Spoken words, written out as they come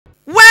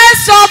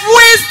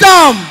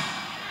wisdom.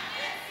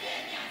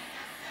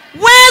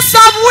 Words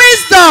of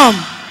wisdom.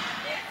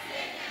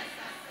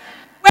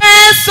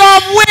 Words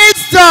of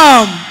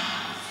wisdom.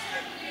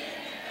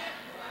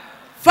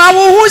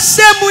 Fawu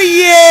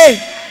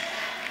shemuye.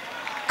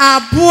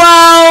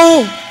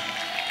 Abuao.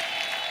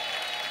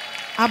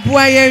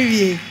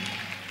 Abuayewie.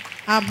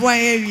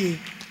 Abuayewie.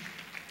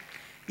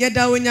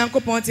 Yeda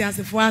onyankopon te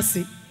asefo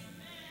ase.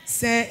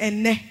 Se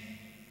ene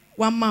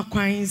wama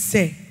kwan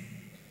se.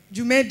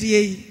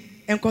 Dwumadie yi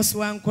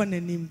enkoso anko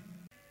nanim.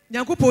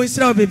 Nyankopon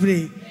hira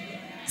obebre.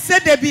 Se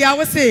de bia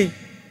wo se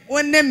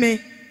wonne me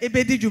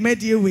ebedi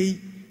dwumadie wei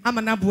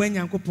amana bo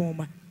nyankopon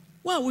ma.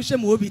 Wa wo hwe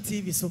mo obi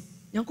TV so.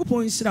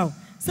 Nyankopon hira o.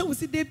 Se wo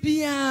se de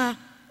bia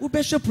wo be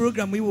hwe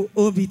program yi wo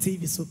obi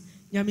TV so.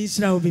 Nyame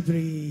hira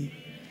obebre.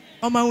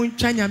 Oma wo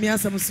ntwa nyame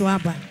asem so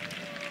aba.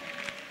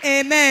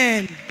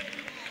 Amen.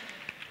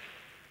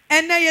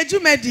 Ene ye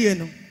dwumadie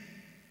no.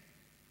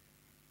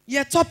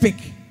 Ye topic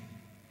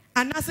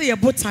anase ye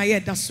botan ye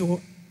da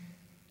so.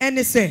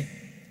 Ene se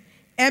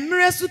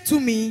emre so to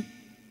me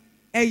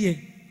eye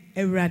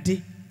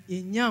Ewurade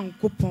ye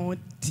Nyankopon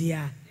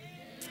dia.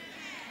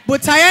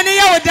 Botan ye ne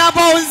ye oda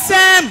ba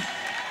onsem.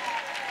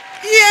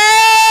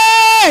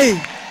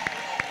 Yay!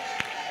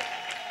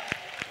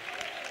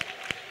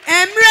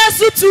 Emre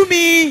so to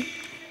me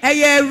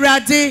eye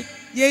Ewurade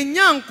ye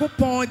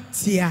Nyankopon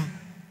dia.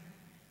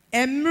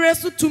 Emre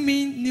so to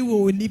me ni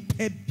wo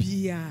nipa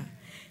bia.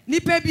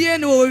 Nipa bia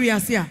no wo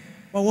wiase a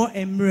wo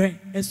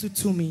emre so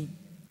to me.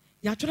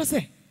 Ya twere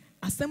se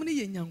asem ne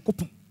ye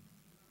Nyankopon.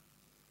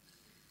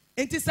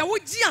 Enti se wo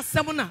gi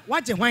asem na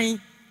waje hwan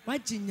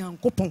waje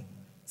Nyankopon.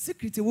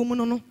 Secret wo mu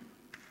no.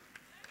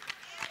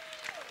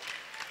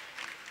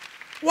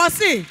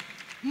 Wase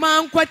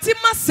mankwati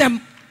masem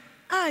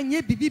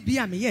anye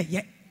bibibia me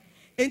ye.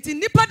 Enti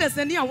nipa de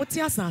se ne a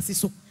wote asase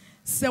so.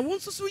 Se won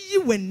susu yi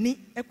wani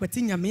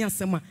ekwati nyame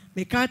asem a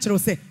me ka kire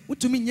se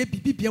wotumi nye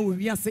bibibia wo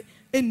wiase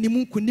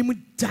ennim nkonim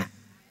da.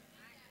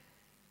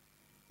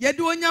 Ye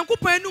de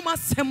onyankopon enum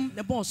asem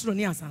ne bo soro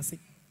ne asase.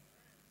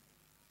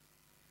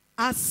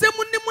 Asem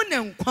nim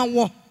ne nkwa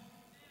wo.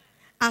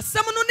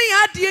 Asem no ne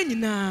ya ade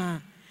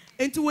nyina.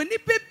 Enti woni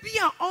pe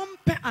bia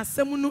ompe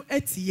asem no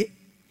atie.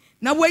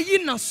 Na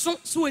wayi na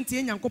so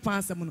entie nyankopon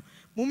asem no.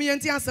 Mum ye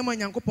entie asem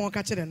nyankopon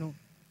ka kire no.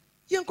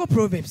 Yenko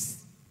Proverbs.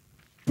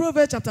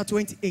 Proverbs chapter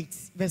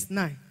 28 verse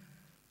 9.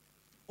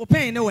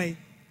 Open the way.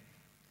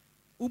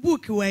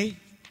 Ubook way.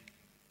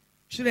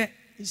 Shire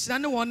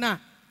ishane wona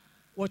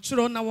wo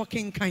churo na wo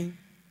kenkan.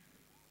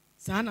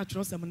 Sa na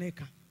churo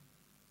semoneka.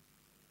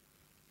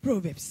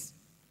 Proverbs.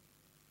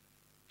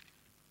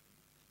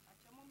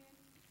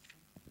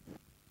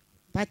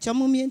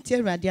 Pachamumi enti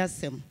Awurade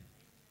asem.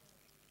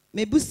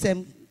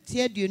 Mebusem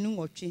tie aduonu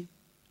nwotwe.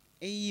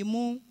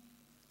 Eyimu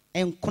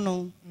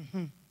enkono.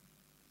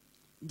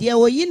 De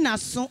oyi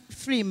naso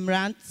free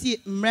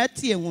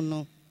mrati hu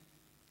no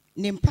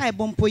ne mpai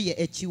bompo ye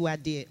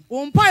achiwade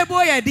wo mpai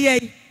bo ye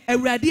de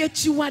Awurade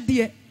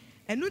achiwade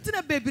enu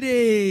tina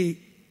bebre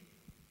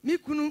mi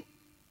kunu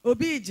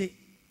obi ije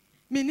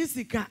mi ni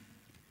sika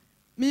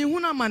mi hu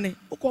na mane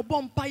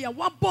ukobọ mpai ya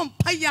wa bọ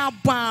mpai ya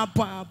ba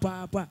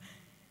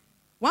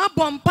wa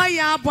bọ mpai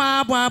ya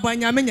ba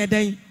nyame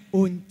nyedan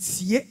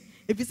ontie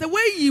efise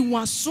weyi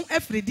waso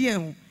afridi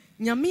ho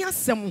nyame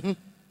asem ho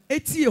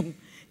etie ho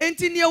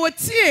enti ne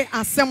wotie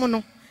asem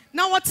no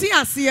na wotie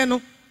ase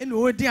no ene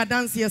odi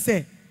adanse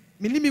se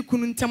menimi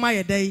kunu ntem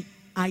ayedai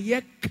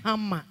aye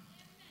kama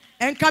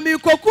enka mi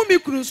koku mi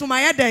kunu so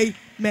mayedai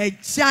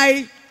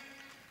majai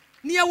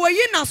ne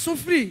woyi na so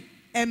free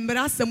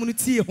emra asem no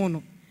tie ho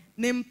no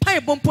ne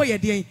mpai bompo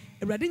yede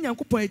Awurade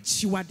Nyankopon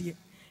achiwade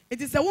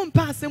enti se wo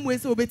mpa asem we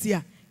se obeti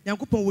a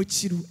Nyankopon wo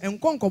chiru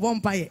enkonkobọ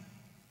mpa ye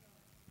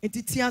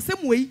enti tie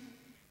asem we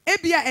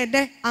ebia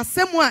ede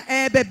asem a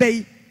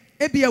ebebei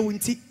ebia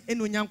wunti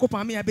eno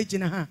Nyankopon ame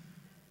abegina ha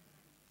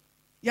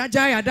ya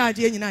ja ya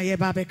daje nyina ye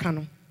ba beka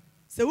no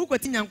se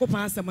wukwati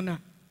Nyankopon asem na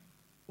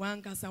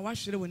wankasa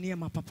wahwere woni e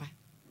mapapa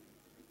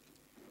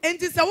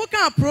enti se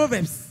wuka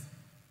Proverbs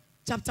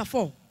chapter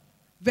 4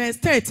 verse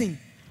 13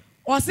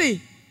 or say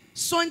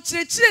so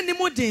nchirechire ni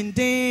mu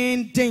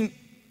den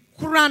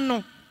kura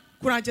no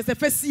kura je se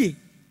fasie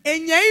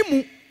enyai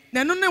mu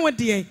na no na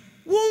wode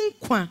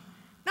wonkwa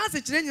na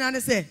se kire nyina ne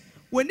se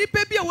woni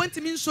pe bia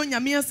wontimi nso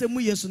nyame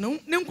asemu yesu no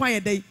ne nkwa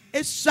ye dai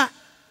esua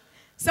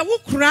se wo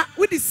kura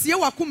wo de sie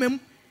wakomam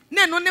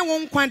na no ne wo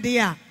nkwa de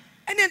a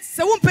ene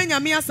se wo mpa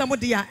nyame asemu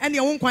de a ene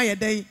wo nkwa ye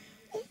dai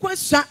nkwa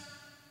sua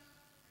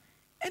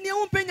ene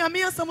wo mpa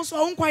nyame asemu so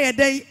wo nkwa ye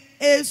dai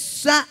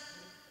esua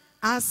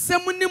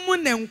asemu ni mu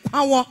ne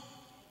nkwa wo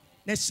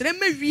na hyere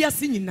ma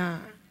wiase nyina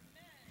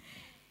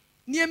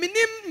ne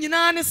minim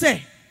nyina ne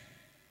se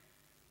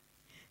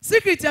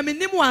secret ya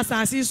minim wa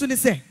asase so ne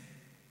se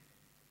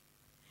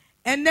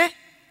ene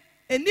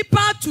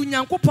enipa tu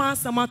Nyankopon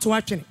asem ato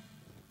atwene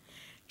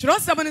twero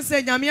asem ne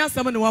se nyame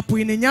asem ne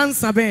wapoi ne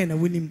nyansa ben na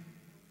wonim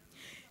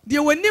de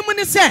wonim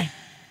ne se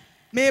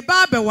me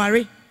ba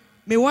beware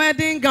me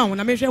wedding gown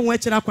na me hwe ho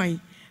akira kwan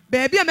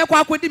baabi a mekọ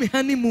akodi me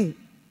honeymoon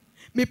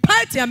me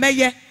party a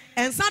meye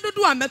ensa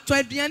dodo a meto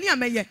aduane a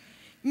meye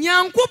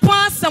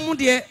nyankopɔn asɛm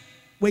de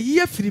wayi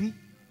afirim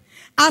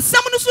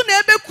asɛm no so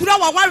na ebekura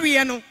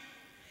wawareɛ no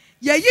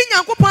yayi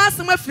nyankopɔn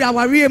asɛm afiri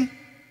awareɛm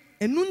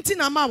enu nti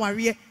na ma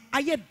awareɛ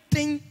ayɛ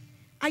den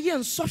ayɛ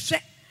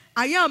nsɔhwɛ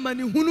ayɛ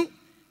amanehunu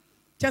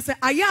kyese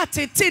ayɛ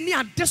atete ni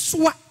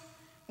adesoa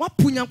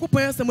wapu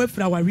nyankopɔn asɛm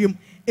afiri awareɛm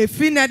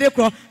efi na de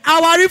kro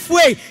awarefo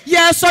ye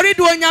sori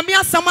de onyame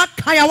asɛm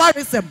aka ya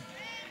waresɛm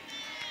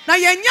na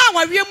yenya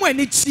awareɛm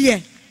ani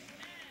kyie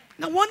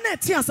na wɔn na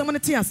tie asɛm no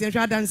tie asɛ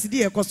hwɛ adanse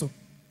di ekoso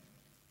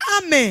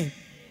amen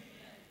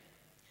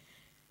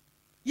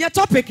ye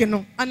topic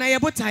no ana ye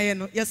botaye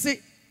no ye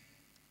se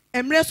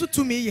emre so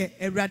tumi ye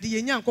awurade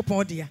ye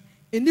nyankopɔn de ya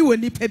eni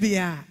woni pa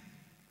bia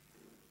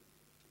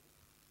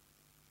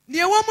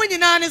ne wo mu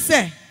nyina ne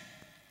se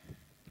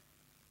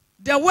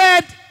the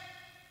word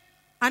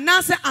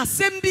anase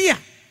asɛm bia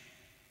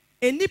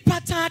eni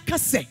pata aka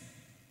se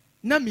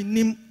na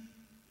minim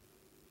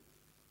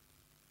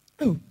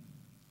oh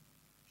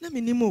na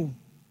minim o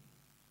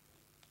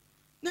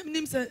na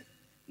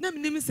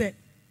minim se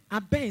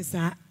aben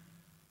sa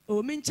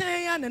o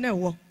minchen ya na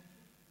wo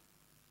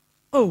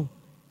oh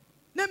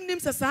na minim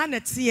se sa na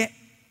tie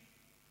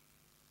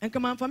enka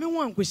manfa me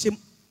ho ankohyem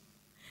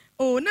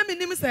oh na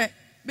minim se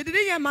me de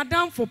ye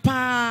madam fo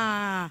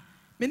pa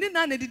me ni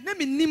na di na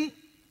minim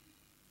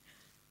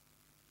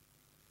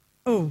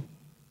oh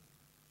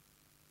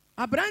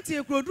abranti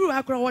ekroduru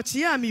akra wo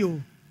chia mi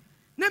o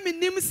na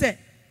minim se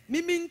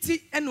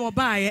miminti ene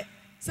obaaye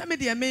se me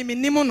de me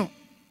minim no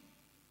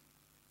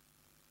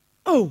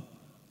oh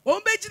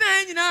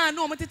ombejina nyina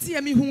na omotete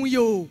ya mi hu ye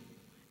o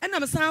ena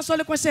me san so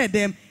le kwhye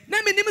dem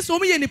na minim se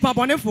omo ye nipa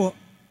bonefo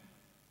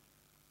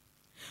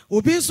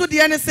obi nso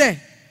de ne se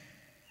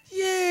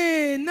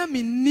ye na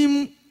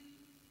minim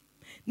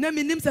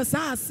se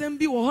sa asem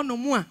bi wo hono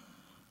mu a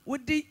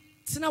wodi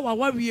tena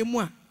wawawe mu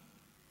a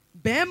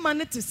be ma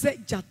ne te se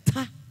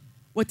jata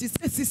woti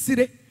se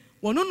sisire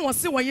wono no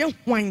se wo ye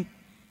hwan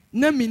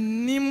na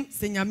minim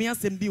se nyame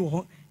asem bi wo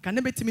ho ka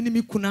ne betimi ne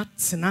mi kuna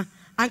tena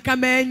anka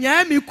ma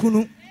nya mi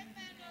kunu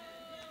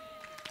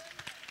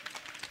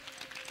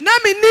na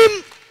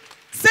minim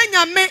se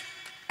nyame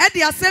e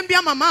de asem bi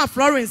mama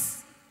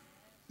Florence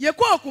ye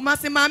ko okuma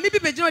se ma mi bi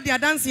begino de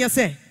adanse ye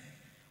se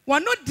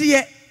wono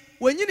de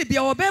wonyini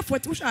bia wo be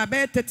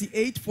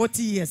 38-40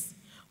 years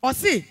o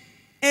se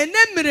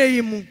enemre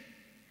yi mu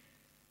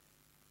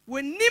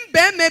wonim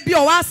be ma bi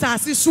o wa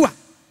asase so a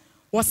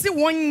wo se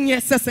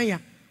wonye sesen ya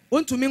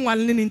ontumi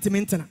nwale ne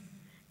ntimi ntena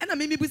ena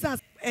me bisa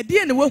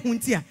ede ne wahu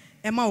nti a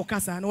ema wo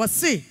kasa na wo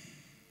se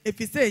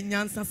efise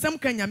nyansa sem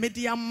ka nyame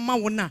de ama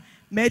wo na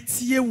ma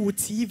tie wo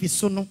TV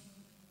so no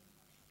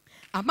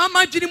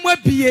amama dwiri mu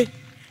abie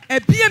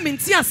ebie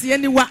menti ase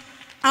ani wa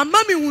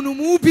ama me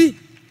hunumu bi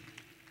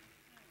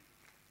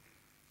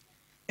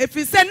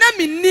efise na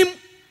minim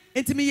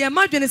enti me ye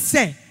madwene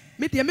se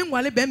me de me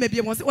nwale be ma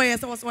bie mo se wo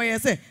ye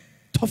se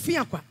tofi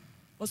akwa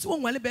wo se wo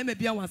nwale be ma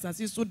bia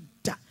wasase so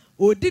da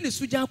odi ne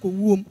suja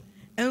akowuom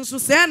enso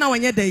se na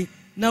wonye dai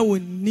na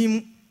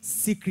wonim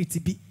secret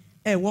bi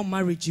wo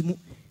marriage mu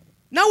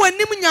na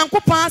wonim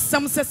nyankopɔn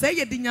asɛm se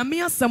ye de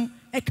nyame asɛm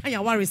eka ya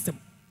waresɛm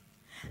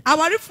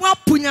awarefo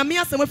apu nyame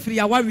asɛm afiri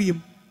ya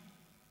warem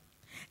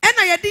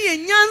ena ye de ye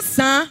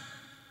nyansa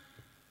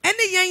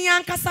ene yen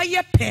yankasa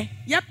ye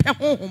pɛ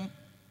honhom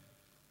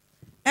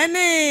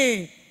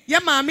ene ye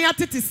maame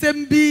atete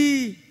sem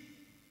bi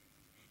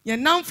ye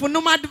namfo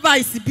nom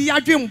advice bi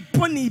adwem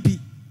boni bi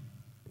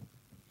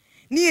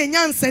ni ye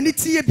nyansa ni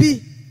tie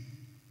bi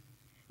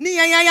ni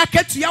ye ya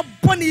katu ya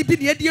boni bi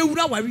ne de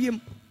ewura warem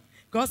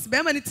because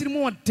be ma ni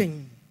tirimu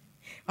oden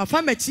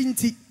afa ma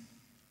chinti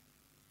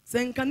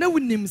senka na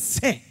wunim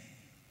se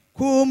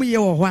ko mu ye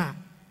wo ho a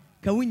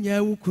ka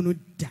wunya wu kunu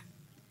da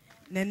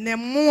nene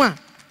mo a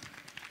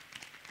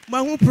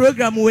mahu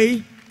program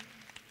we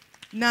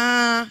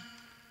na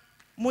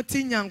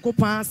moti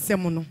nyankopɔn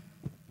asɛm no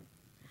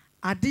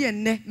ade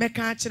enne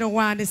meka akire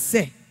wa ne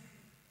se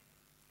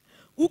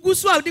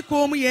ugusu a udi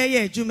ko mu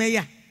ye adwuma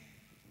ya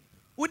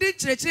udi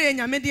kyerɛkyerɛ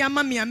nyame de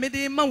ama me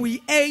amede ma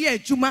wi ye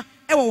adwuma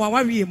e wo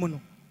wawawe mu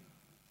no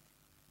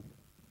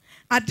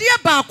ade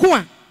ba ko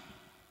a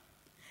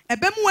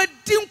ebem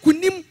wadi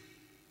nkunim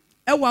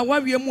e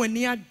wawawe mu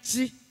ani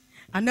agye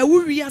ana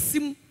wo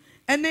wiasim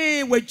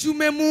ene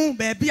wadwuma mu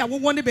baabi a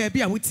wo ne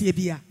baabi a wotie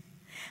bia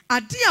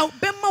ade a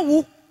bema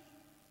wo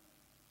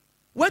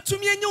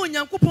watumi enya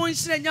onyankopɔn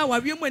hyira nya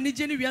wawe mu ani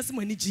gye ne wiasim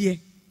ani gye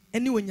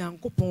ene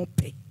onyankopɔn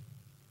pɛ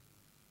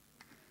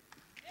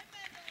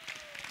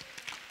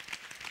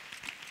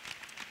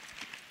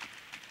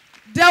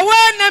dawa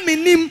na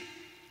minim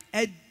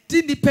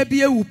edi nipa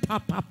bi ewu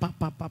papa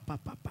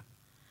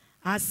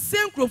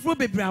asen krofro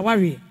bebre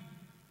aware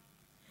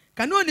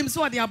ka no onim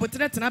so ode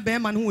abotere tena be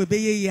ma no ho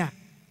ebeye yi a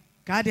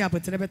ka ade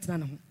abotere betena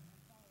ne ho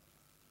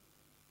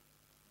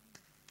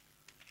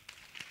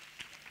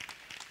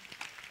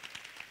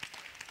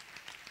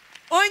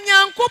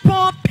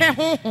onyankopɔn pɛ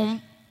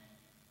honhom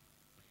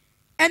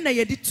ena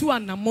ye di tu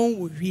anamon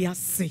wo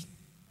wiase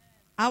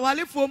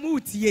awalefo mu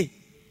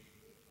utie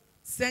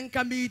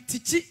senka mi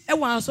tichi e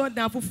wa so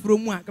dan foforo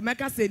mu a ka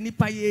meka se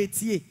nipa ye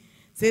etie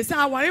Say say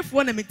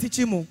awarefo na me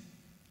teach mo.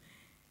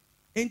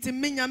 Enti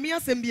me nyame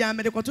asem bia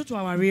me de kototo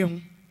aware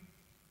ho.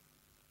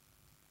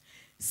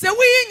 Se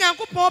wi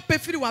Nyankopon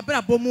pefiri wa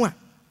bra bomu a.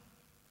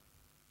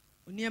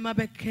 Oniema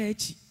be ka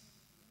achi.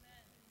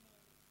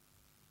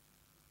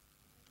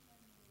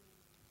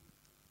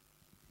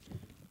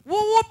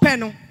 Wo pɛ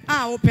no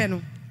a wo pɛ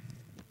no.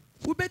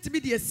 Wo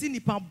betimi de asi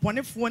nipa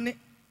bɔnefo ne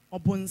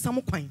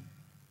obonsam kwan.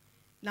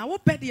 Na wo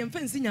pɛ de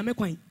mfansi nyame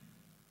kwan.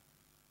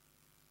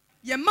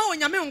 Ye ma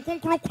onyame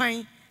nkonkron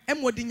kwan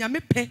emodi nyame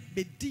pɛ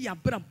be di ya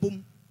bra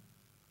bom.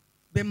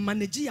 Be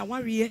manage ya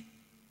wariye.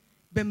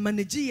 Be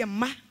manage ya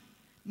ma.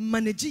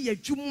 Manage ya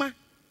juma.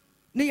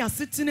 Ne ya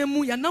setine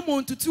mu ya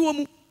namo ntutuo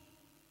mu.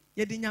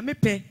 Ye di nyame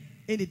pɛ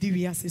ene di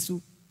wiase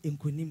so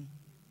enkonim.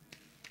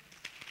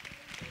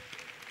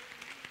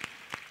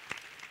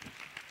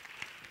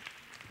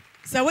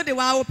 So what the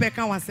wow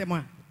peka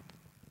wasema?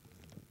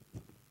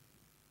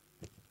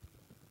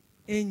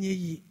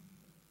 Enye.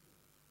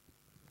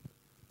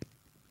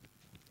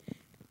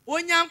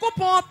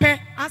 Onyankopon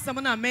pe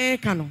asem na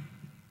meka no.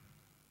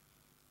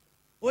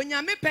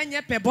 Onyame pe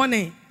nye pe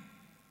bone.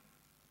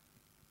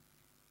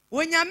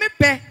 Onyame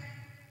pe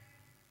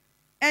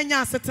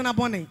enya asetena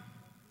bone.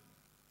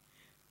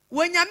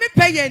 Onyame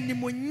pe ye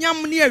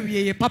nimonyam ne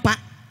awieye papa.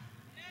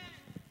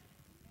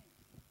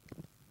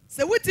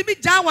 Se wutimi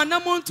ja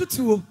wanamo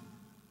ntutuo.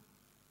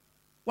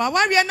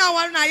 Wawari na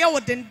wari na ye wo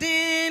den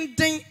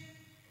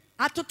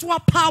atoto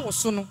apa wo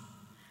so no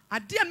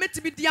ade a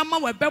metimi di ama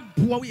wo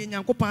beboa wo ye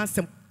Nyankopon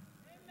asem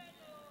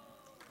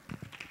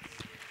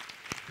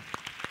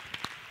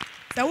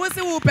se wo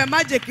se wo pe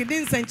magic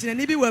din sanchine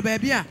ni bi wo ba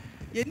bia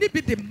ye ni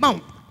bi de maw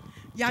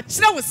ya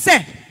kire wo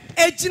se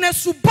ejine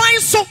suban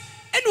so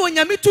ene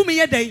onyame tumi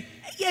ye dai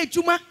ye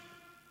adwuma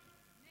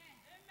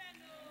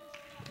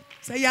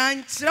se ya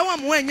nkire wo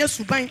mo anya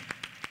suban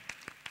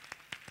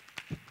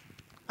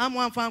amu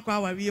amfa kwa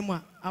awawie mu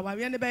a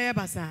awawie ne beye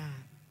basa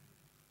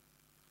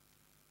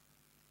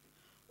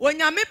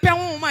onyame pe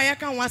ho ma ye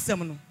ka ho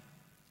asem no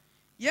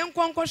ye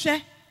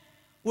nkonkohwe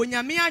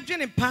onyame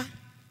adwene pa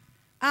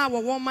a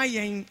wo ma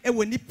yen e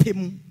woni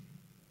pem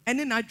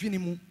ene na adwene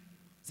mu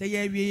se ye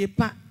awie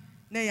pa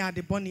na ya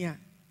de bone a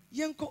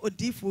ye nko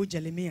odifo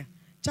Jeremiah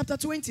chapter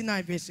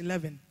 29 verse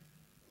 11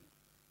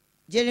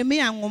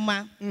 Jeremiah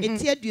ngoma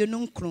eti aduonu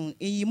nkron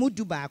eyimu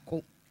du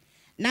baako.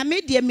 Na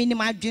me de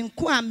minim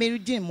adwenko a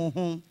meredwen mo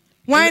ho.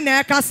 Wan na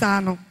eka sa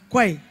no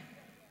koi.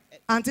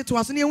 Anti to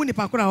aso ne ehu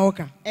nipa kora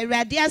oka.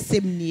 Awurade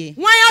asem nie.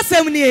 Wan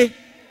asem nie.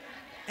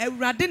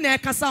 Awurade na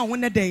eka sa ho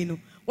ne dan no.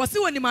 Wo se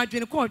wonim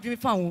adwen ko odwen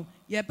fa ho.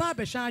 Ye ba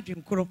be hwa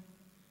adwen koro.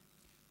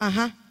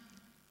 Aha.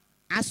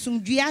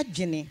 Asumdue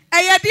adwene.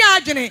 Eye de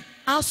adwene,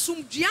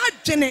 asumdue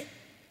adwene.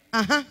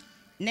 Aha.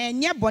 Na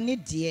enye bone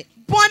de.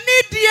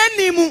 Bone de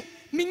nimu.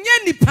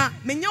 Menye nipa,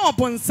 menye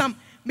obonsam,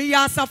 me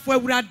ya asafo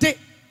Awurade.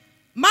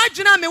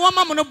 Majuna me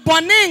wama mo no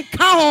bone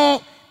nka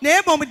ho na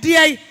ebom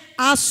de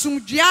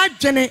asumdue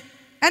adwene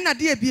ena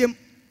de ebiem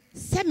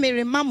se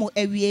mere mamo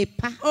awie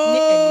pa ne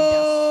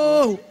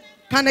oh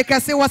kan e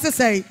kase wo se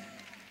say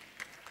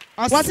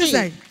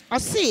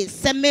osi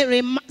se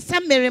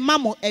mere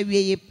mamo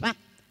awie pa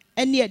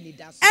ene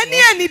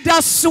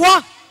anidaso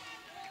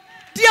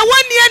de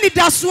woni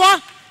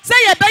anidaso se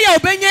ye be ya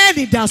obenya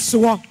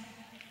anidaso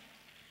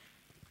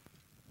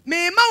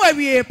me ma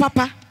wawie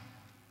papa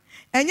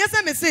enye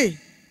se me se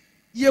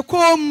ye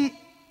kom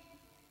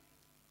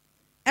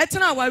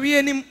etena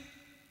wawie nim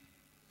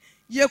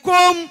ye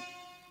kom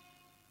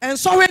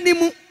ensohwe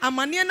nimu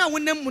amane na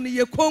wonam mu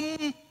ye kom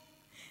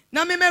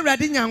na me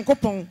Awurade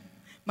Nyankopon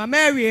ma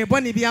mawie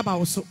bone bi aba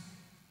wo so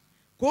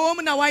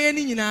kom na waye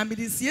ni nyina me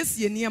de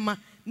siesie niema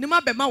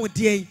nima be ma wo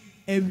de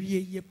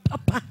awie ye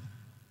papa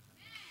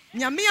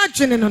nyame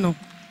adwene no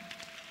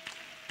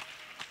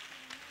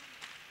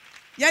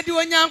ye de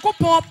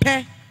Onyankopon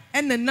pe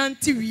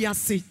enenante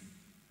wiase.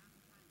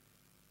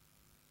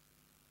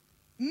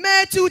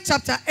 Matthew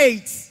chapter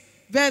 8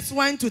 verse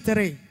 1 to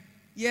 3.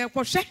 Ye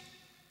kwhwe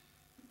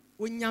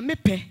onyame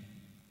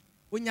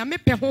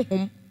pe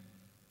honhom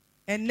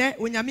enne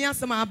onyame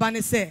asem aba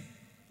ne se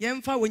ye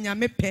mfa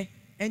onyame pe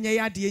enye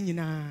ya de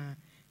nyina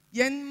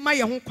ye ma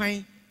ye ho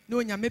kwan na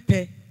onyame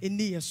pe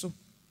eni ye so.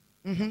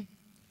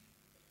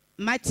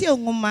 Matthew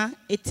ngoma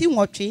eti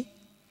nwotwe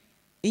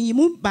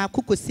enyimu ba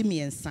kokosi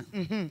miensa.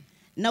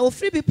 Na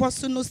ofri bi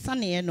poso no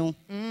sane no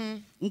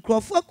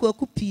nkrofo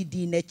akwaku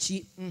pidi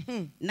nachi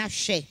na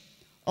hwe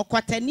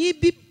okwatani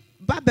bi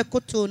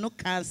babekoto no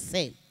kan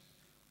se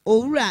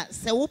owura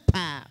se wo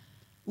pa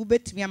wo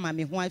betumi ama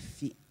me ho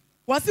afi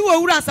wasi wo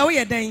owura se wo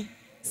ye den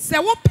se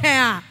wo pa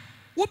a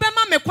wo be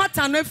ma me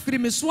kwata no afiri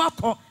me so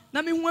akọ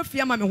na me ho afi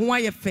ama me ho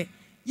ayefe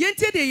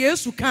yentie de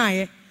Yesu kan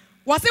ye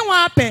wasi wo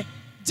apẹ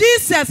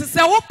Jesus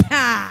se wo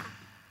pa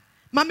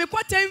ma me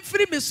kwata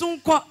mfiri me so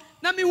nkọ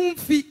na me ho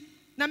mfi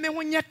na me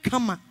ho nye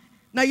kama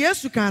na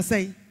Yesu kan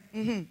say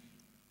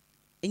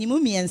enyimu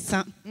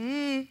miensa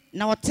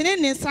na wotene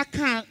ne nsa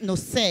kan no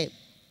se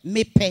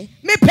mepe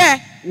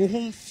wo ho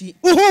mfi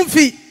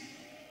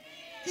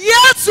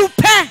Yesu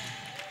pe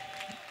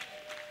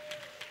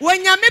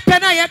wonya mepe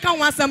na ye kan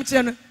wasam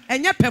kire no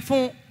enye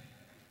pefon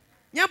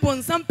nya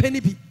bonsam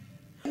peni bi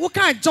wo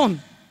kan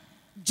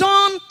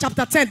John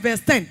chapter 10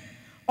 verse 10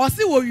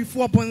 osi wo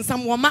wifo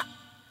bonsam wo ma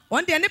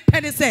on de ne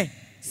peni se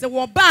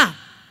wo ba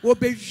wo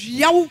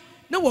bewiawo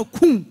na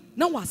wakum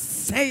na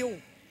waseo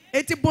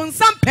eti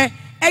bonsam pe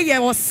eye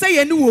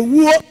oseye ni wo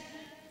wuo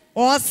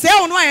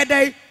oseo no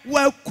ayedai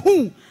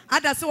wakum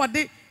ada se wo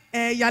de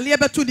yale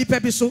betu nipa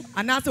bi so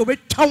ana se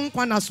obetwa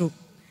nkwana so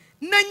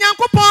na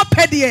Nyankopon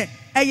pe de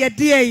eye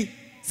de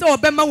se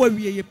obema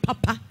wawieye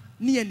papa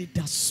ne ani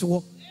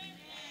daso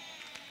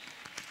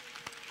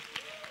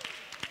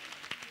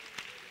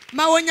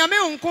ma wonyame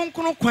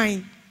nkonkron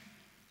kwan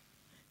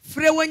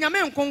fre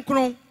wonyame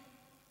nkonkron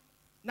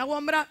na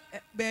womra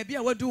baabi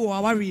a wadu wo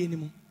aware ni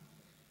mu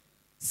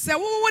se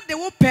wo de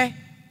wo pe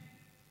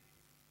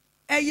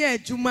eye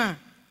adwuma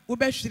wo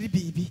behwiri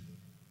bibi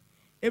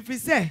efri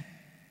se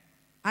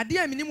ade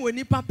a minim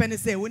woni papa ne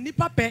se woni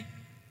papa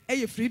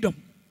eye freedom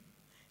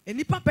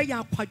eni papa ya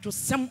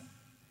akwadwosem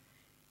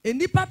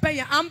eni papa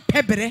ya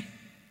ampebre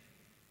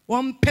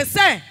won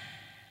pese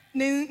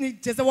ni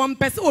jese won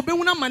pese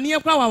obehuna mane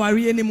akwa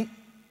waware ni mu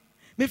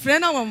me frɛ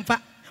na won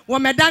fa wo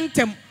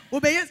medantem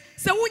obeye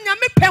se wo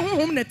nyame pɛ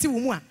honhom na ti wo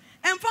mu a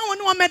emfa wo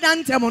ne wo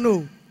medantem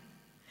no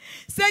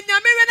se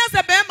nyame we na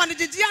se be ma ne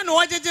gigea na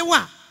ogege wo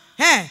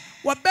a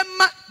wo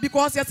bemma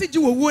because yase gi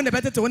wo wuo na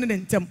betete wo ne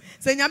ntem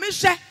se nyame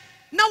hwɛ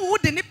na wo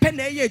de ne pɛ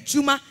na ye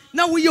adwuma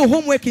na wo ye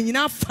homework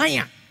nyina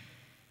fan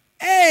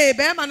a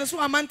be ma no so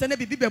amanta na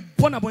bibi be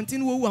bona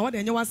bontin wo wu a wo de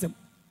enye wasem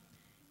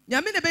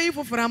nyame ne be yi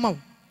foforo ama wo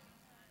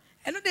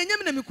eno de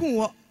nyame na meku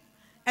wo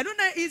eno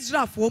na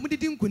Israel fo mu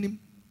didi nkunim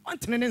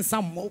ontene ne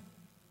nsammo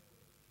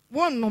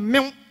won no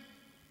me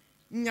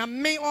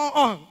nyame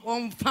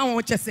on fa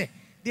won chese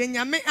de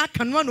nyame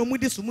aka no na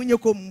omudi so munye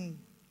kom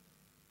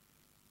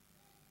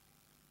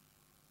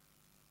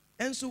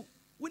enso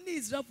woni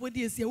Israel fo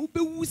de esia wo be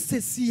wu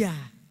sesi a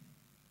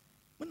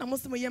wona mo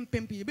se mo yem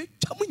pempe ye be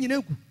twa mu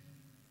nyina gu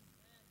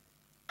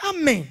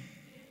amen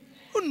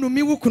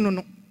onumi wo kunu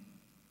no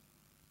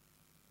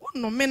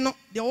onome no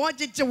de wo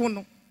gege wo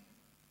no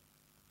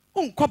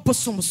unkɔ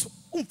bosom so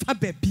umfa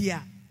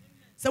babia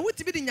se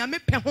wutibi di nyame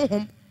pɛ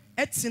honhom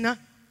etina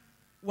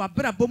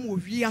wabra bom wo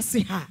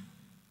wiase ha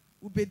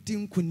ubedi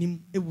nkunim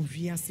e wo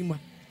wiase ma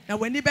na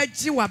wani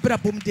beji wabra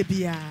bom de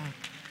bia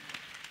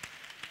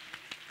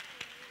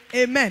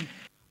amen.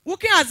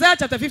 Looking at Isaiah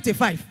chapter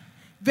 55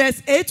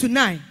 verse 8 to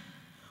 9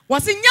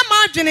 wasi nya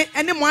ma adwene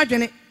ene mo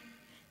adwene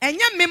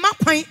enye me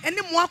makwan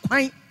ene mo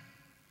akwan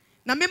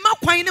na me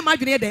makwan ne ma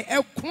adwene de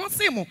ekon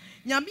se mo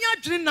nyame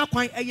adwene na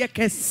kwan eye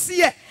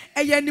kese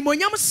eye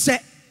nimonyam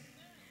hye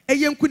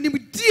eye nkunim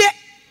die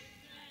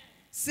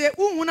se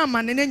unhu na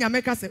mane ne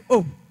nyame ka se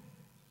oh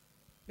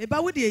me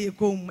ba wo de eye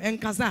kom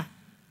enkaza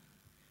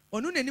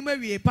onu nanim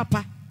awie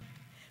papa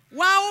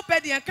wa wo pe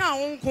de ka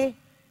wonko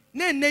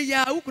na nne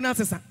ya ukuna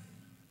sesa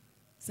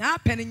sa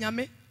pene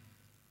nyame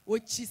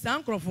ochi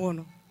sankrofo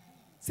no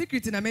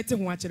secret na mete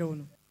ho akere wo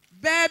no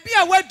baabi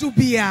a wadu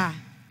bia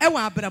e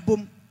wa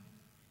abrabom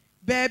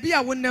baabi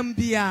a wonam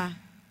bia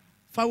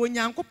fa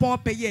wonyankopon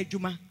pe ye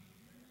adwuma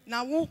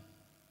na wo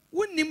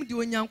wonim de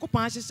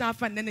wonyankopon ahyehye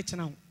afa nne ne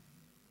kyena ho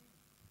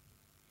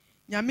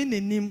nyame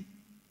nanim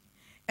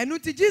enu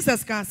ti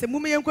Jesus kan se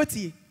mume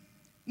yenkotie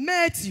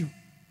Matthew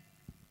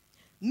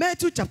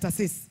chapter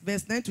 6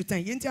 verse 9 to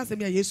 10 yenti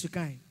asem ya Yesu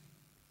kan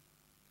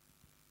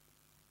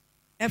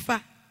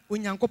efa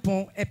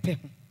wonyankopon epe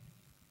ho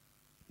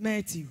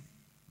Matthew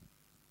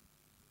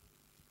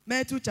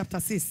chapter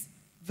 6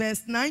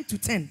 verse 9 to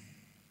 10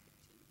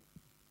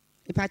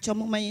 Ipacho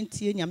mama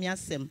yentie nyame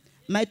asem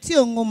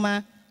Matthew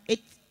ngoma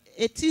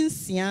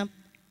etinsia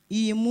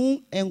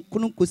yimu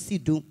enkunu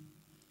kosido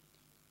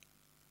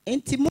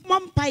enti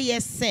momampa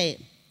yese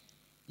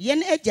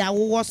yen agya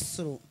wo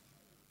soro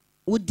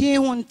udin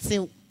ho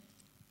ntew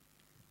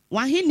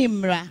wahini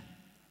mra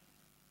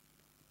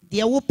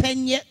de wo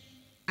panye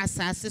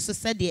asase so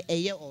se de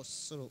eye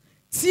osoro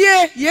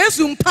tie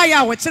Yesu mpa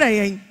ya wo kire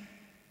yen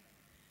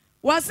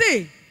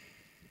wase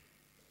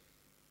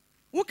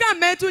Wuka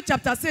Matthew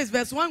chapter 6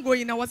 verse 1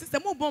 going na wase se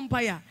mo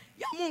bompa ya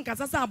mo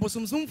nkasa sa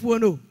abosomsomfuo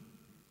no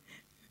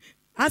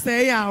asa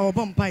ya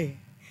obompa ye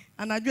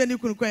anadwo ani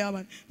kunu kwa ya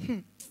ba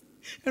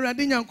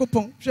Erade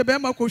Nyankopon hwe be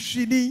ma ko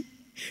hwini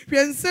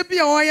hwe nse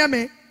bia wo ya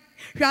me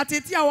hwe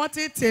atete a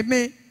wotete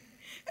me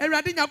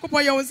Erade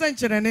Nyankopon ye wonse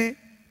nkyerene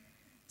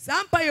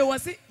sampa ye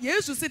wase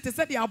Yesu se te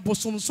se de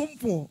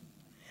abosomsomfuo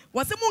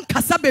wase mo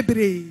nkasa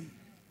bebre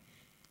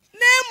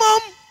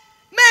nemom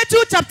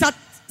Matthew chapter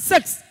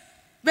 6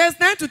 verse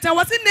 9 to 10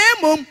 wase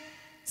nemom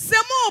se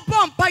mo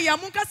bompa ya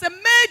mo nkasa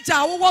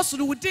meja wo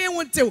soro wudin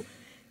wontew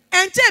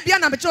enche bia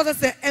na becho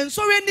se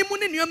ensore nimu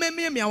ne nioma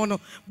miamia wo no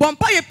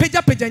bompa ye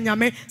peja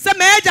nyame se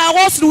meja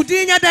wo soro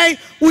wudin nya dai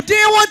wudin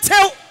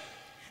wontew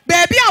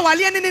baby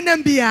awale ne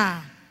nam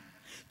bia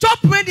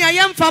top me dia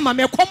ye mfa ma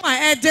me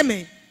koma ede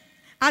me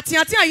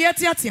atiate aye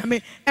tiate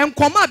me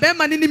enkoma be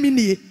ma ne ni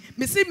minie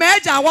me si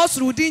meja wo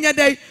soro wudin nya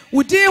dai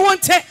wudin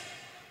wonte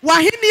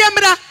wahini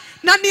emra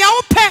na ne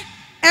wo pe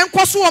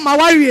enkoso wo ma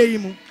wawie yi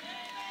mu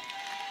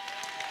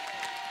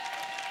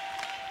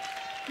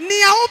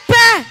Nia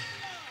upe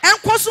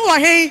enkoso wɔ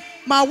hen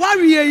ma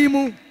wawie yi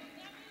mu.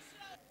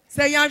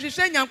 Sɛ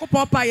yɛahwehwɛ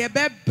Nyankopɔn pa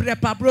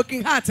yɛbɛbrɛ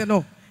broken heart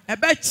no.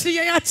 Ɛbɛkye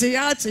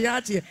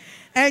yɛ.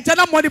 Ɛnkyɛ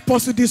na mmɔde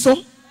pɔso di so.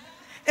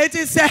 Eti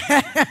sɛ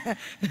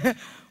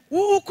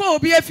wukɔ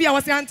obi afi a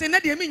wɔsɛ ante na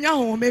deɛ menya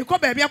ho me kɔ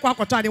baabi akɔ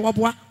akɔtɔ ade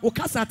wɔboa wo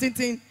kasa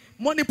tenten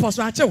money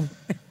pɔso akyew.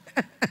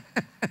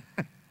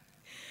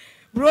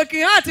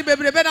 Broken heart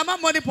bebrebe na ma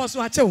money pɔso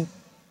akyew.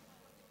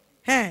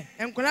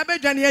 Nkɔla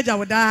bɛdwa ne agya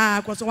wo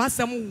daa kɔ so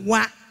wasɛm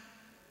wa.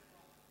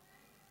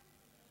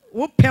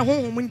 Wo pɛ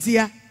honhom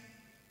ntia.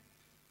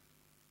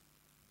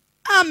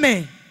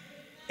 Amen.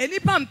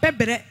 Enipa mpɛ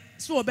brɛ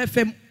so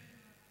obɛfam.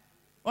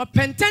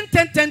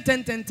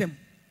 Ɔpɛntɛntɛntɛntɛntɛntɛm.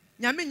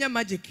 Nyame nya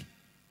magic.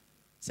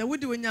 Sɛ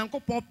wodi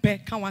Onyankopɔn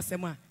pɛ ka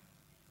wasɛm a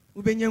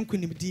wobɛnya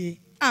nkunimdie.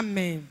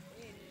 Amen.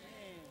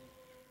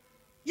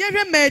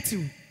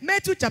 Yɛhwɛ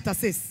Matthew chapter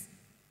 6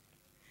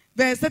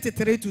 verse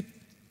 33 to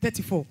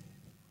 34.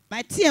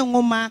 Matie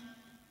ngoma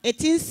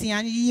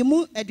etinsia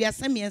yimu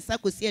aduasa miensa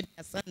kosi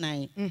aduasa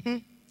nan.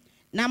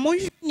 Na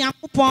monhwe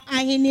Nyankopɔn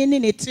ahene ne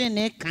ne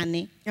trene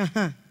kane.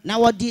 Na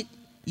wodi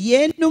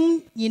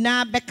yenum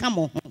nyina bɛka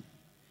mo ho.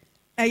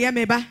 Ɛyɛ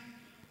meba.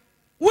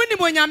 Woni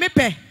mo Nyame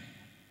pɛ.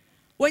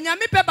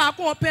 Onyame pɛ ba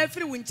ko opɛ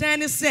firi wo nkyɛn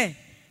ne sɛ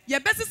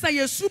yɛbɛsesa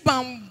Yesu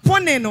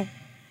bambɔne no.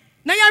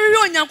 Na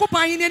yɛhwehwɛ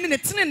Onyankopɔn ahene ne ne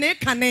trene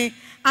kane.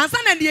 Ansa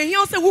na de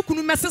ehia sɛ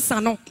wukunu mɛsesa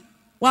no.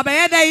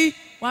 Wabɛyɛ dai,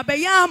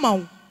 wabɛyɛ ama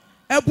wo.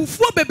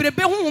 Ebufuo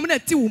bebrebe honhom na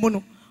ti wo mu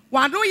no.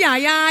 Wano ya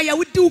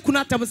wudi wukunu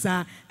atam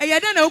saa. Ɛyɛ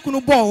dɛ na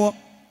wukunu bɔɔ.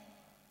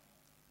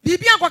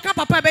 Bibi akwaka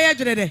papa bɛyɛ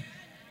dwere dɛ.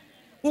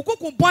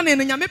 Wokuku bɔne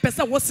no Nyame pɛ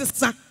sɛ wo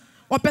sesa.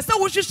 Opɛ sɛ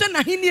wo hwehwɛ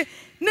na hene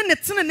ne ne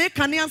tene ne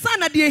kane ansa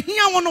na de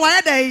ehia wo no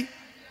wayɛ dai.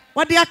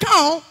 Wade aka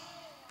ho.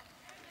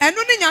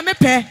 Ɛno ne Nyame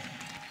pɛ.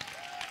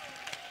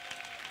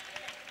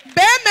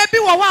 Bɛɛma bi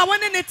wɔ hɔ a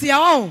wɔne ne tia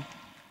hɔ.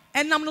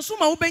 Ɛnam no so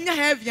ma wo bɛnya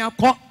heavy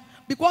akɔ.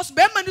 Because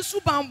bɛɛma ne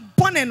suban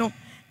bɔne no.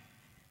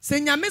 Sɛ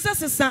Nyame sɛ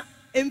sesa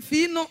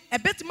emfi no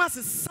ebetima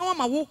sesa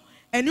ma wo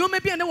enioma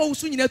bi ene wo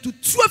wusu nyina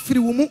tutu afiri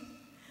wo mu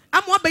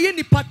ama obeye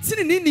nipa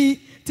tini ni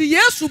ti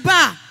Yesu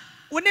ba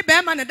wo ne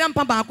be ma ne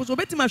dampa ba ko so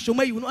obetima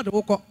hwoma yi wo no ode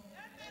wo kɔ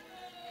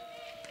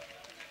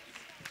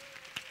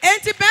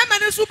enti be ma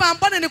ne su ba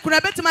mbɔ ne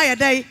kura betima yɛ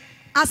dai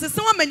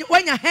asesa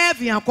wanya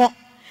heavy akɔ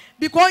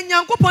because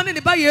Nyankopɔn ne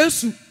ba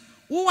Yesu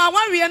wo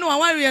awareɛ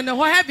no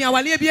ho heavy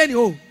awale bi ani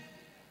o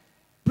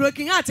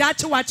broken heart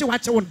ache wo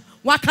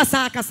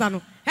wakasa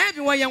no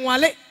heavy wo yɛn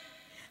wale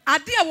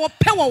ade a wo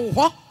pɛ wo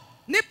ho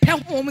ne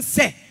pɛ hom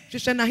sɛ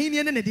hwehwɛ na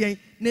henie ne deɛ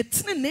ne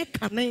tene ne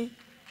kane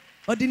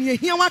ɔde ne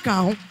ehia waka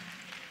ho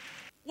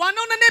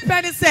wano ne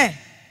pɛ ne sɛ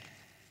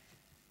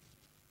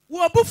wo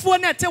obufuo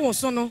na ɛte wo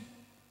so no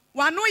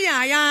wano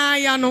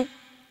ya no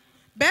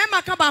be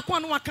maka ba ko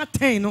no waka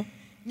ten no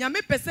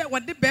Nyame pɛ sɛ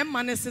wɔde be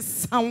ma ne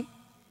sesaw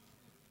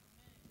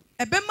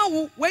ɛbɛma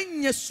wo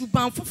wanya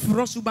suban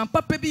foforo suban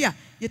papa bi a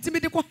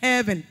yɛtimi de kɔ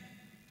heaven.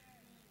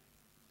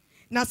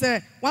 Na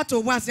se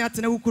wato wase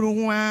atena wukuru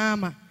ho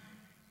ama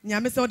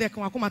Nyame se ode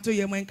kan akoma to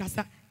yemu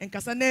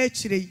enkasa na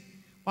echire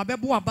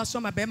wabebo abaso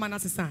ma be ma na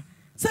sesa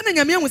se na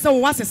Nyame ehu se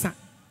wo wasesa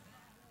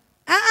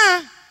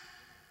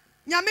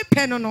Nyame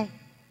pɛ no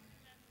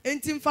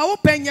enti mfa wo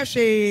pɛ nya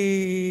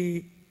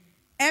hwe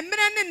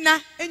emre ne na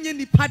enye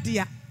nipa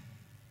dia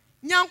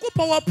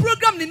Nyankopɔn wo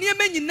program ne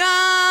niema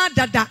nyina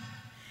dada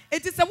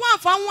enti se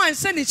wanfa ho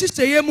anhye ne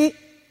hyehyeye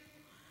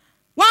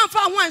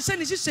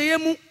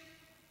mu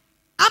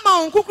ama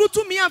onkukuru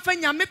tumi afa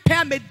Nyame pɛ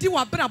amedi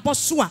wabrabɔ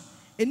so a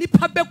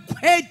enipa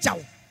bɛkɔ agyaw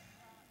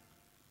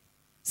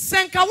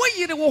senka wo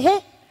yire wo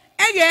ho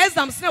ɛyɛ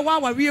exams na wa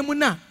awareɛ mu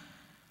na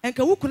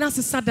enka wo kuna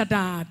sesa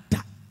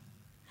dadaada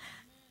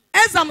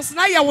exams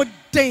na yɛ wo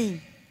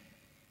den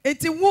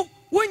enti wo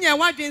nya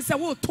wadwen sɛ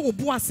wo to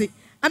obo ase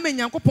ama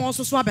Nyankopɔn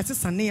so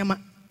abɛsesa neema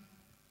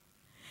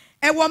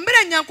ɛwɔ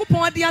mmerɛ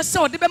Nyankopɔn de ahyɛ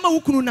ɔde bɛma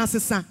wo kunu na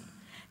sesa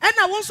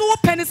ɛna wo nso wo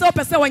pɛ ne sɛ wo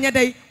pɛ sɛ wɔnyɛ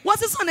dai wo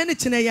sesa na ne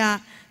kyene ya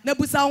na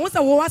busa wo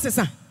sɛ wo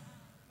wasesa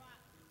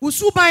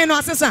usuban no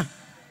asesa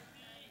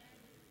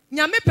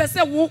Nyame pɛ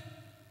sɛ wo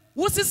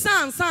sesa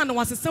ansa na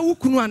wasesa wo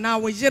kunu ana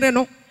wo yere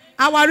no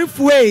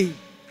awarefue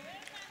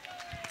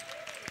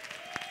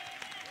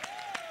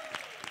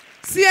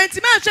si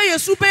entima hwɛ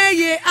Yesu ban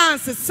ye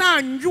ansesa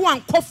anwo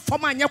ankɔ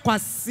fam anya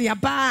kwasea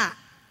ba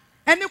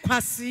ɛne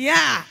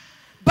kwasea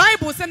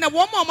Bible sɛ na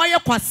wo ma yɛ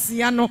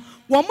kwasea no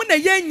wo mo na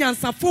yɛ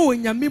nyansafo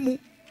Nyame mu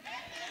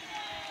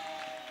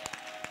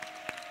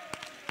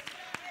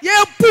ye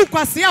bu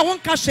kwasea won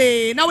ka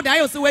hwe na wo da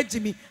ayo se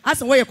wagimi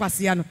ase wo ye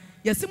kwasea no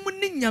yesi mu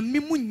ni Nyame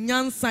mu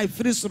nyansa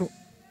efiri soro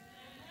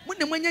mu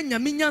ne manya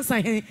Nyame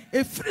nyansa he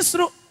efiri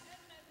soro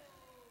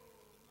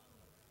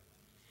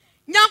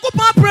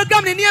Nyankopɔn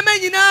program ne niema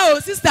nyina o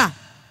sister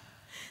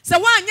se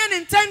wa anya ne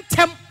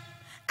ntentem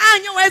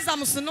anya wo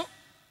exams no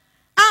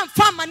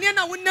amfa mane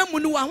na wonam mu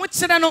no wa ho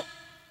kyere no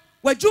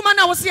wadwuma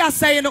na wo se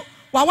asɛe no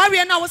wa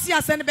wawe na wo se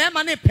asɛe no be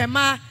ma ne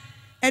pɛma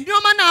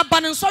enioma na aba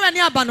no nsɔre ne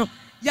aba no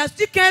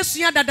yasika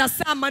sua dada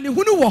sa mane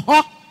hunu wo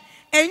ho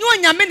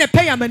enyo Nyame ne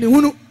pɛ ya mane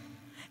hunu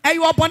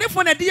eyo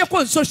obonefo na de ye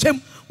ko nsohwem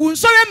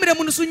unsore mmerɛ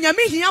mu no so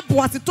nyame hia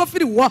boase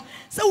tofiri wo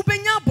sɛ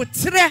wobɛnya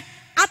abotre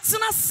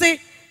atena se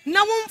na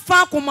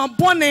womfa akoma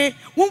bɔne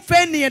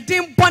womfa ne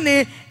den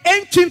bɔne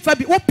entwimfa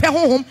bi wopɛ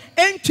honhom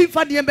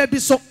entwimfa de ba bi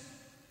so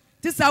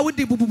ti sa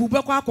wodi bububu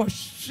bɛkɔ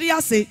akɔhwe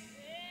ase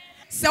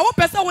sɛ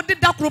wopɛ sɛ wode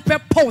dakoro pɛ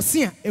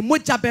pɔse a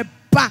emogya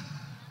bɛba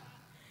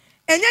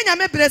enye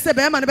nyame brɛ sɛ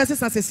bɛma no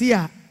bɛsesa sesi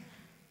a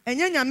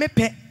enye nyame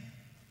pɛ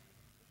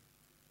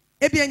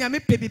ebi nyame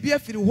pɛ bibi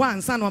afiri ho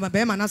ansa na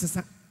bɛma no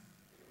asesa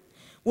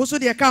wo so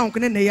de ka honko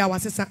ne ne ya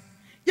wasesa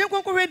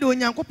yenkonkɔhwɛ de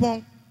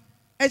onyankopɔn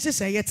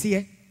ɛhyehyɛ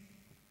yɛteɛ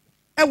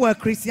ɛwɔ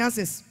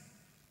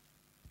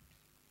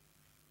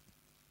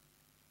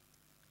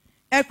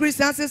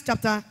Ecclesiastes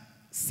chapter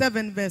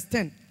 7 verse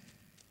 10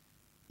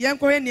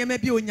 yenkohwɛ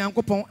nneɛma bi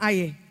onyankopɔn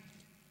ayɛ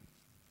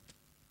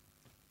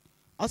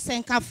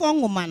ɔsɛnkafo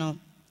nwoma no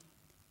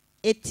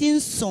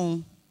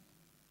etinson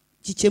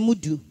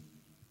chichemudu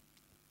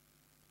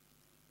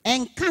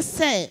enka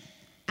sɛ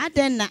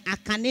aden na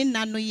akane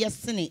na no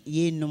yɛsene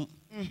yenum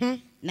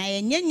na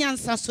enye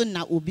nyansa so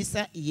na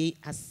obisa ye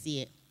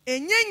aseɛ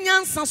enye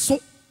nyansa so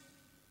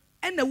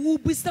ɛna wo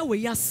bisa we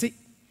yase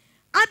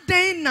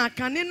aden na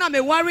akane na me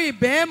ware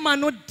bɛɛma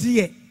no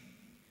deɛ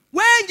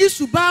wanyi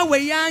suba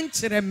we ya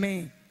nkyerɛ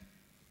me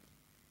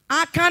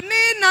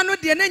akane na no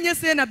deɛ na nye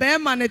se na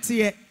bɛɛma no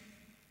teɛ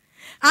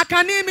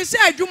akane mi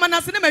hyɛ adwuma na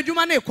se na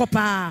adwuma na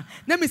ekopa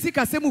na mi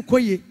sika sɛ mu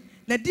koye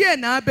na deɛ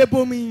na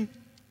abɛbomi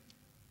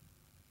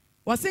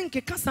wɔse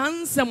nkeka saa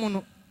nsɛm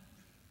no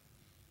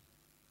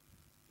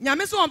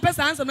nyame so wɔmpɛ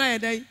saa nsɛm no ayɛ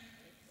dɛn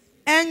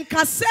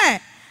ɛnka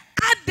sɛ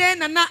aden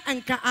na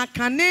nka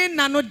akane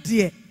na no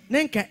deɛ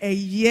ne nka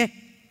ɛyɛ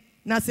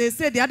na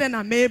sɛsɛ deɛ aden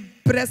na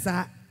mebrɛ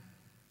saa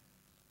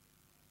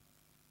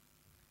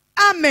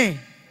amen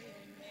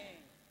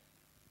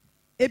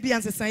ebi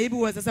ansesa ebi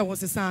wɔ sɛ wɔ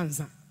sesa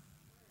ansa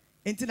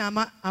enti na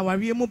ama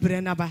awareɛ mu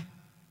brɛ na ba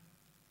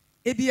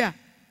ebi a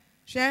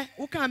hwɛ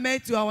woka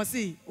Matthew a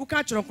wɔse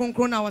woka kyerɛ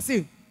kronkron na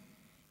wɔse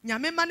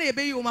nyame ma na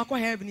ebeyi wo makɔ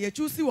heaven ye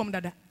choose wo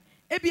mdada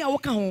ebi a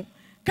woka ho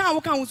ka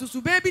woka ho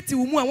susu baby ti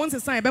wo mu a won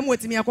sesa e be mo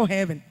atimi akɔ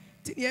heaven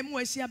ti ne mu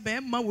ahia be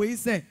ma we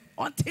sɛ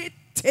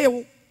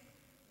ɔtetew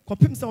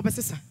kɔpem sɛ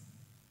obesesa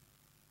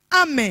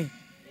amen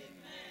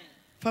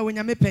fa wo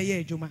nyame pɛ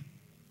ye adwuma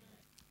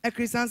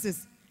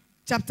Ecclesiastes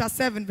chapter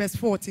 7 verse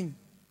 14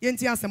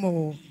 yenti asɛm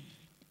ho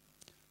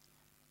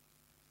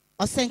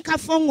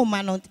ɔsɛnkafo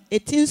nwoma no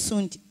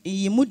etinson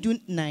yimudu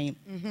nan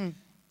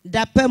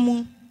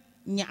dapamu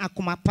nya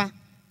akomapa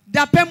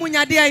dapemu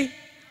nya de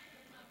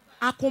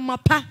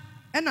akomapa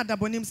ɛna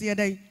dabonim se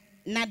yɛdai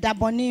na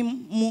dabonim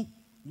mu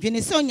dwene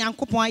sɛ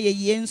onyankopɔn ayɛ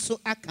yie nso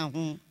aka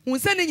ho hu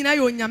sɛ ne nyina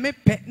yɛ onyame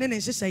pɛ ne ne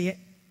nhyehyɛye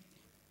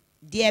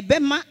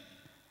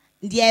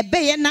deɛ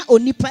ɛbɛyɛ na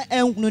onipa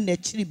ahunu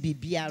n'akyiri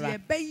bibiara deɛ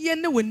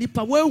ɛbɛyɛ ne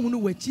wonipa wahunu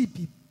w'akyi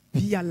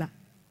bibiara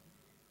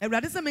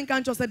awurade sɛ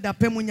menka nkyɛ sɛ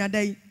dapemu nya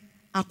dai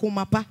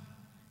akomapa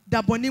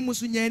dabonim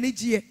so nya ani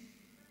gye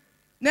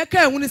na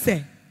ka ehunu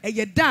sɛ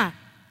ɛyɛ da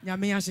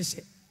nyame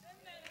ahyehyɛ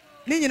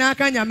ne nyina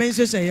aka nyame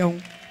nhyehyɛ yɛ ho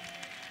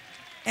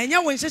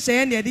ɛnyɛ wo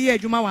nhyehyɛ ne yɛde yɛ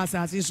adwuma wɔ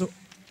asase so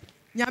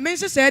nyame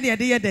nhyehyɛ ne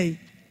yɛde yɛ dai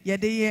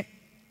yɛde yɛ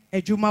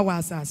adwuma wɔ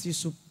asase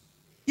so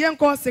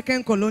yɛnkɔ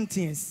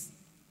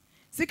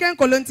 2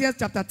 Corinthians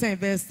chapter 10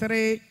 verse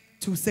 3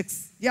 to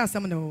 6 yɛ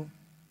asɛm ne ho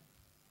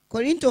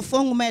Korintofo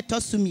nwoma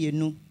ɛtɔ so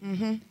mmienu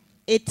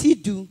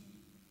etidu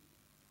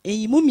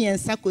enyimu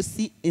miɛnsa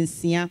kosi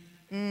nsia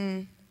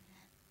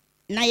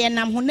na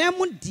yɛnam honam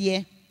mu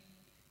deɛ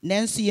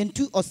nanso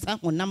yɛntu ɔsa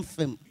honam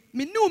fam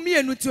minni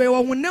umienu to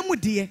wɔ honam mu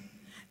deɛ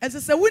ɛsɛ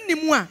sɛ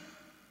wonimu a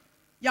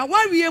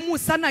yawareɛ mu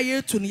sa na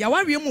yɛtu no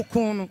yawareɛ mu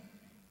kon no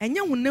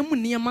ɛnyɛ honam mu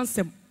nneɛma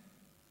nsɛm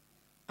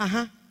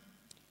aha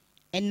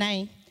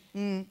ɛnan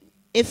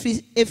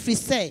efri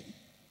sɛ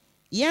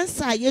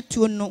yɛnsa a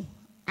yɛtuo no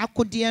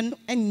akodeɛ no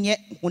ɛnyɛ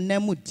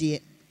honam mu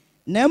deɛ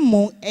na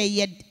mmom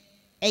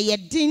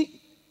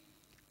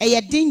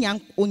ɛyɛ din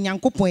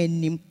onyankopɔn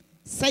anim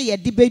sɛ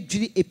yɛde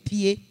bɛdwiri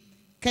epie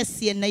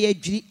kɛseɛ na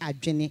yɛdwiri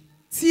adwene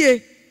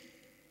tie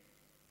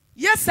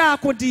yɛsa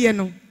akodeɛ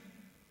no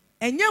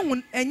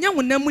ɛnyɛ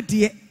honam mu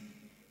deɛ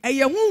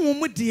ɛyɛ honhom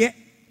mu deɛ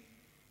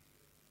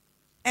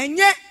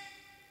ɛnyɛ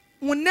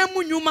honam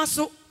mu nnwuma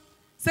so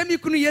sɛ me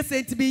kunu yɛ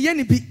sɛ nti bi yɛ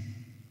ne bi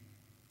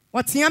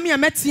wɔtea me a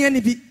mɛtea ne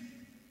bi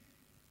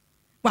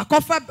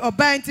wakɔfa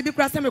ɔbaa nti bi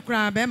kora sɛ me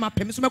kora bɛɛ ma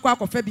pɛm so mɛkɔ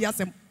akɔfa bi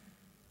asɛm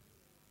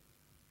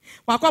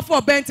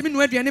wakɔfa ɔbaa nti me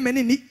nua aduane ma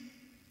ne ni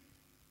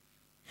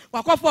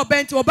wakɔfa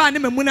ɔbaa nti ɔbaa ne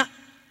mamuna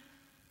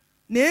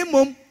na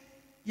emom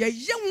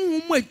yɛyɛ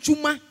honhom mu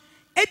adwuma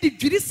ɛde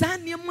dwiri saa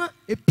nneɛma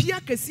epia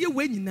kɛseɛ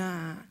wɔ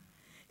nyinaa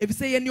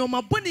ebisɛ yɛ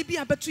nneɛma bɔne bi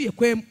abɛto yɛ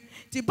kwam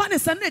ti ba ne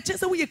sa na ɛkyɛ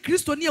sɛ woyɛ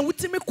kristoni a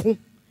wotimi ko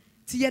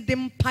ti yɛde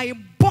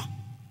mpaebɔ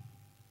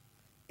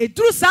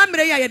eduru saa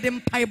mmerɛ yɛ yɛde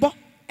mpaebɔ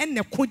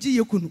ɛnɛ kogye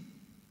yɛ kunu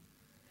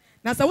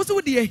na sɛ woso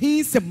wode yɛ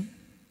hinsɛm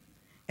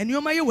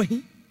nneɛma yɛ wɔ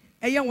hi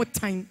ɛyɛ wo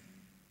tan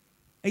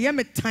ɛyɛ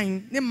me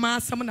tan ne mmaa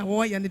asɛm na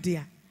wɔyɛ ne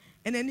deɛ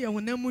ɛnɛ ne yɛ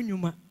honam mu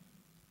nnwuma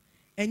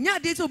ɛnyɛ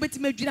adeɛ sɛ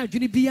wobɛtumi adwiri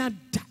adwene bi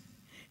ada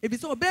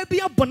ebisɛ ɔbaa bi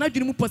abɔ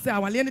n'adwene mu pɔ sɛ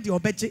awaleɛ no deɛ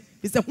ɔbɛgye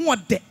bisɛ ho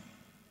ɔdɛ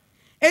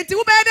enti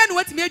wo be den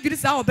watimi adwiri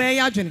sa wo be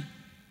ya adwene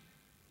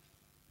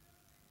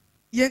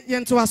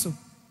yen to aso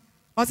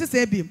o se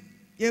se biem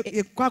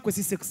ye kwa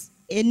kwesi 6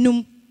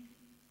 enum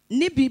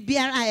ni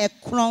bibiara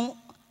ekron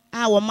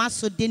a wo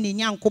maso de ne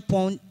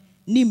Nyankopɔn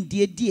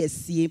nimdie di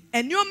asie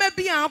enioma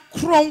bi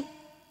akron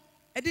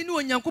edi ne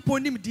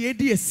Onyankopɔn nimdie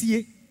di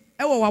asie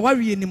e wo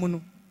wawawe nim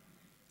no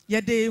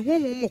ye de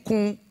honhom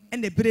moko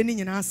ene bere ni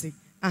nyina ase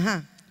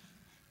aha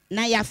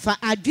na yafa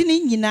adwene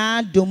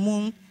nyina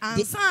domum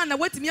ansa na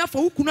watimi afa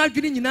wukunu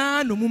adwene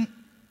nyina nomum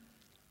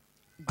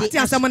ati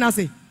asam na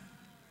ase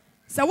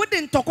sa wo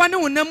de ntokwa ne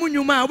wonam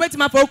nnwuma a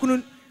watimi afa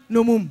wukunu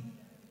nomum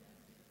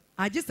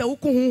agi sa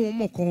wuku honhom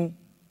moko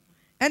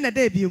ene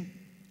da biom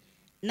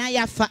na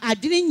yafa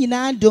adwene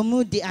nyina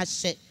domum de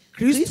ahye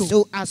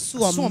Kristo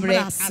asomre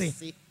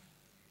ase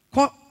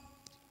ko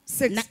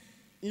 6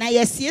 na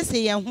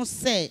yesiese ye ho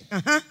se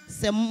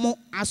mo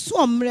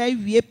asomre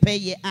wie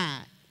peye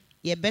a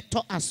ye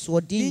beto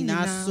asodin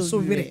nyina so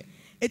were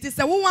eti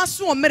se wo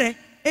asomre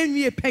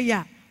enwie peye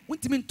a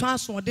wontimi nto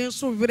asodin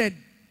so were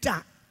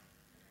da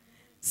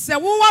se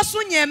wo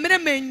aso nyemre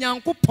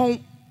Nyankopɔn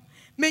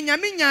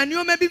menyame nyane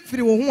o ma bi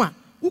firi wo ho a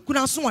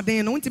wukuna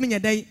asodin no wontimi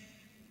nyedai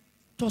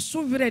to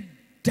so were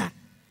da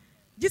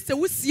gise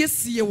wo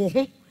siesie wo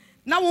ho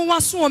na wo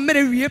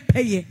asomre wie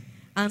peye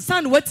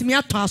ansa na watimi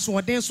ato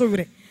asodin so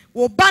were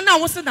wo ba na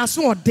wo se da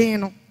so odin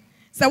no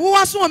se wo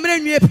asomre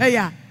nwie peye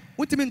a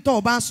wontimi nto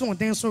oba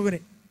asodin so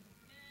were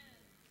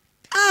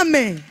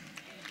amen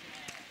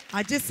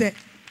agi se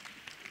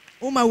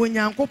uma wo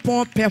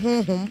Nyankopɔn pɛ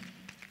honhom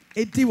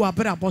edi wa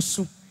brabɔ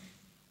so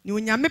ni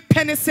onyame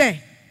pɛ ne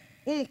se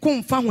unko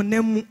mfa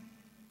honam mu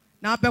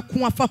na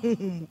abɛko afa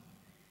honhom mu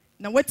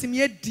na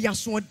watimi edi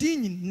asodin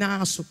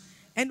nyina so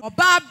en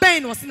oba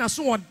bɛn no se na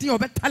so odin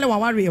obɛtale wa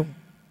ware ho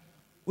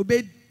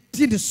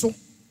obɛdi ne so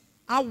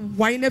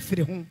awai na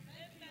firi ho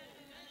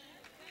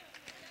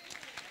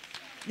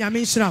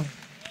nyame nhyira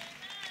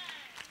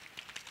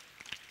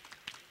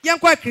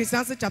Yankwa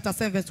Ecclesiastes chapter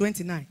 7 verse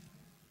 29.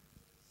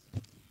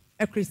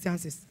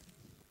 Ecclesiastes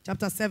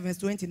chapter 7 verse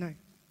 29.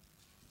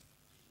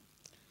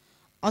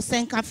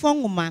 Osenkafo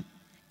ngoma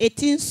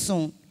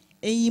etinson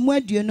eyimu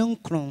aduonu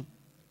nkron.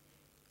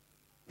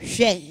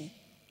 Hwe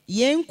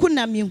yenku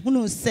na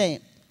mihunu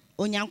se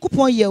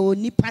Onyankopɔn ye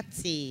onipa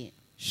te.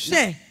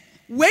 Hwe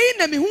wei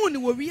na mihunu ni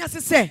wo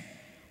wiase se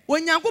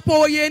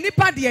Onyankopɔn ye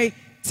nipa de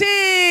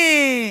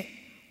te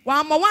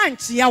wa ma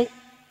wanchiaw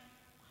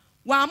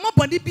wa ma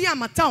bodi bi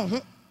amata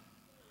ho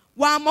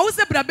wa ma wo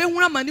se brabe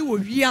hunu amane wo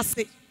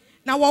wiase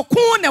na wo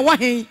ko na wo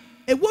hen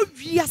e wo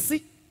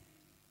wiase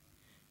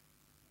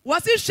wo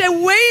se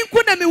hwe wei ku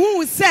na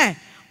mihunu se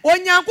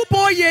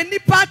Onyankopɔn ye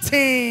nipa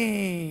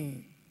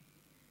te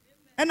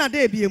ena da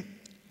ebiem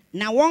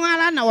na won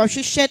ara na wo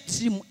hwehwe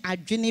trim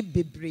adwene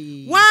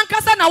bebre wan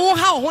kasa na wo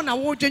ha ho na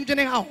wo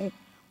dwendwene ha ho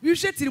wi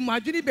hwe trim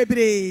adwene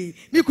bebre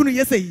mi kunu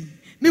yesei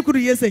mi kunu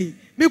yesei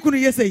mi kunu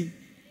yesei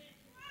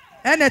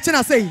ena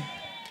china sei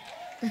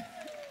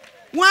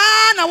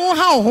wan na wo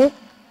ha ho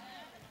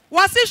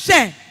wo se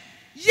hwe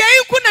ye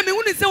ku na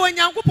mihunu se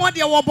Onyankopɔn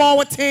de wo bo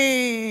wo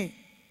te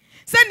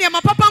se ne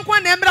ma papa nko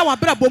na emra wa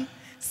brabom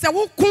se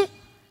wo ku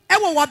e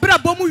wo wa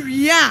brabom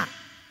wie a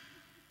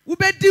wo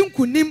be di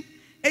nkunim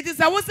eti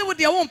sa wo se wo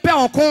de wo mpe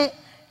okon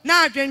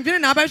na adwendwene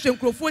na aba hwe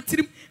nkrofo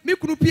tirim mi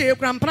kunu pie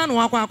kura mpana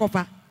no akwa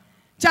akofa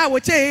cha wo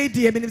che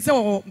edi e menim se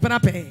wo mpana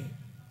pe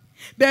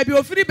baby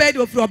ofiri baby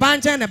ofiri oba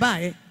nchen na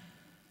baaye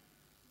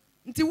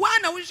nti wa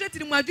na wo hwe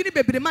tirim adwene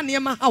bebre ma ne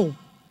ma hawo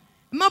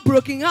ma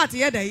broken heart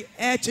ye dai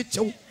e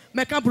chechew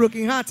meka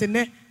broken heart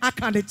ne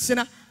aka de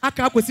china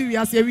aka akosi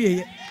wiase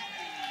awieye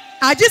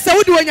agi se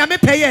wo de onyame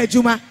peye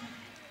adwuma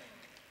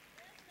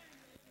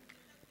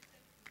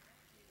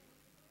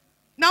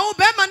na wo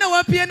be ma na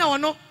wo pie na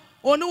ono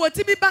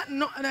wotimi ba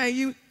na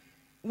yi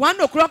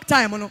 1 o'clock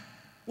time no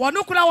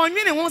wono kura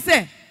wonwene ho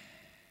se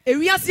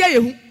ewiase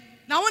ayehu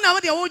na wo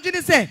de wo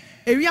dwene se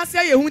ewiase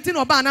ayehu ti na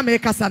oba na me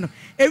kasa no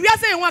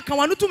ewiase ayehu aka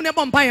wano tum ne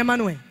bompa ye ma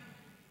no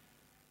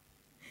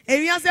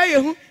ewiase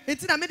ayehu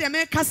enti na me de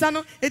me kasa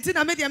no enti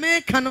na me de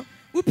me ka no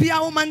wo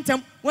pia wo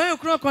mantem wo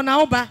kura ko na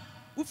wo ba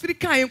wo firi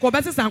kan yin ko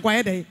be sesa kwa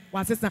ye de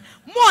wa sesa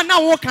mo na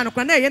wo ka no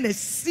kwa na ye na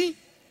si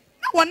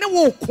na wo ne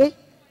wo ko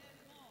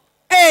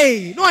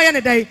hey, no I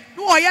day.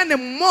 No I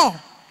am more.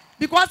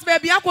 Because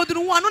baby I could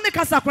do one on the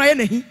casa cry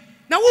nahi.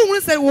 Now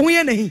who say wo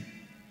ye nahi.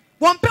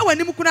 One pe when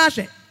nimu kuna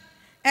hye.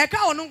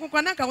 Eka ono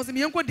nkonkanaka wo se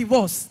me yenko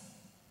divorce.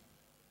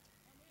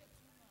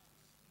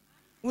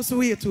 Wo so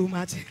we too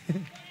much.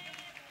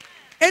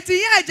 Eti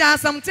ye aja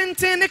something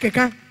ne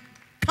keka.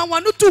 Ka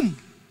wanu tum.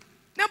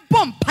 Ne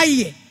bom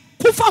paye.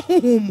 Kufa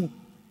huhumu.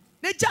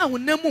 Ne ja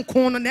honam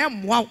kon no na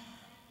emwa.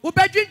 Wo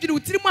badwindwiri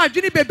utiri mu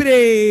adwene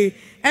bebre.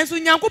 Enso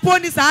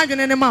Nyankopɔn ni saa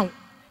adwene ne ma wo.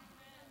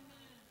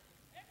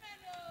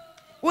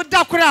 Wo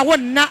da kora wo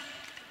na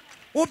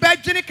wo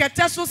badwene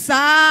kete so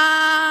saa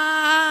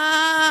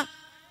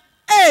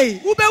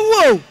wo be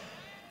wo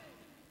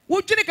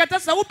wo dwene kete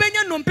sa wo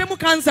benya nompe mu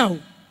cancer o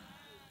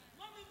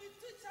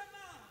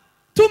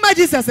too much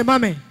Jesus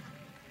amen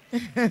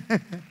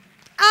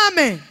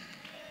amen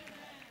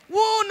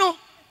wo no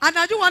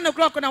Anaju 1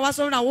 o'clock na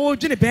waso na wo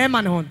dwene be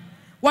ma ne ho.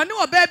 Wone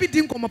oba bi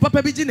di nkomo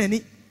papa bi gi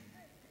nani.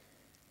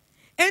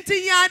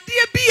 Enti ya ade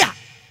bia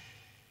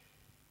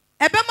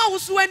ebe ma wo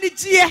so ani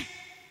gie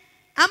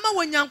ama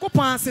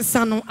wonyankopon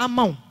asesa no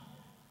ama wo.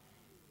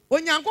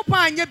 Onyankopon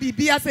anya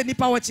bibia se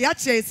nipa wo che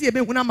ache esi ebe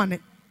hu na mane.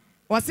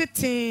 Wo se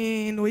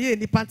tin no ye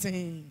nipa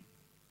tin.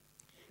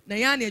 Na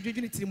ya na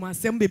adwudwu ni tirimu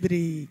asem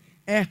bebre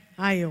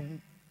ayo.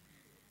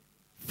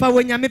 Fa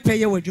wonyame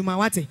peye wadwuma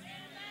wate.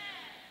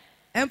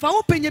 Emfa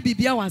wo penye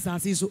bibia wa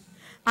asase so.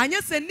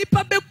 Anya se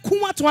nipa be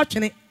ku ato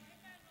atwene.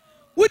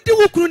 Wodi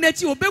wo kunu na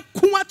chi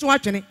obeku ato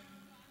atwene.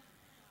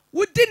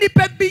 Wodi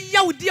nipa bi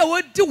ya wodi a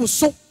wodi wo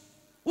so.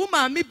 Wo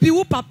maami bi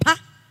wo papa.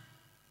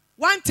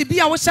 Wanti bi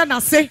a wo hye na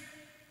se.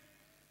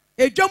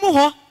 Edwom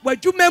ho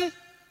wadwumam.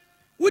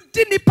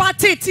 Wodi nipa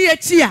tete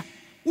achi a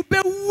wo be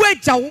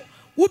wagya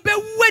wo be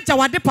wagya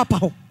wade papa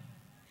ho.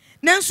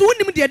 Nanso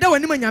wonim de da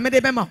wanim nyame de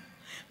be ma.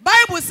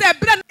 Bible say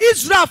bra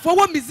Israel for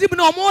wo mizim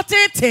na omo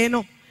tete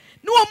no.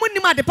 No omo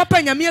nim ade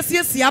papa nyame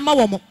asiesie ama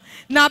wo mo.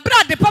 Na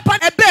bra de papa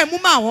ebe mu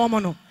ma wo mo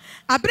no.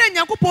 Abra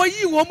nyankopon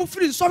yi wo mu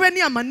firi nsɔhwe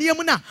ne amane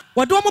mu na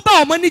wode wo ba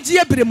wo mani gi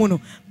ebere mu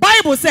no.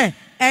 Bible say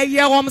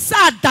eye wom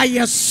sa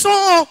daye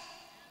so.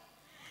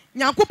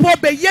 Nyankopon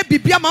be ye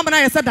bibia mama na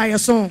ye sa daye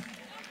so.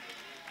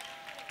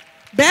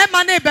 Be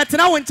ma na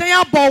betena wo nchen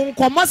abɔ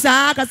nkomo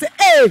saa ka se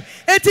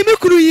etimi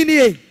kuru yi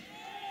ni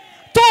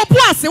to bu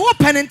ase wo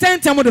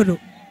penentem dodo.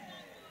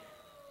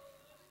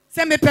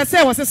 Se me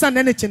pese wo sesa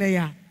na ne chene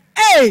ya.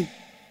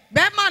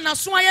 Be ma na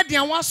so aye de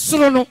anwa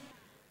soro no.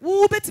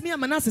 Wo betimi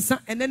amana sesa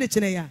ene ne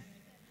chene ya.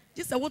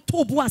 Jisa wo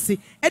to bu ase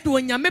e de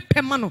onyame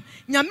pema no.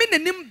 Nyame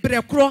nanim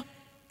brekro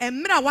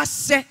emra wa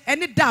hye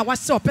ene da wa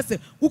hye opese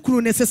wo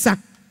kuru ne sesa.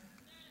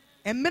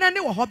 Emra ne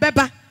wo ho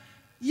beba.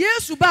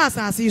 Yesu ba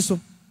asase so.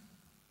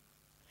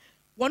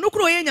 Wono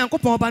kuro ye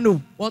nyankopon ba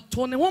no. Wo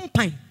to ne ho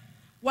mpan.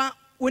 Wa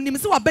onim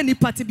se wa ba ni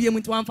party bi emu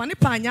nti wa mfa ne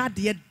pa anya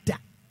de da.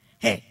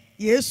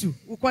 Yesu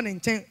wo kɔ ne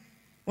nkyɛn.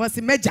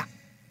 Wasi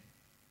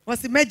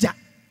meja.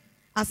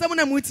 Asɛm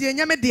na mutie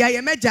nyame de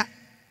aye meja.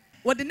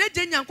 Wode ne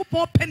gye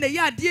nyankopon pɛ na ye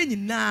ade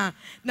nyina.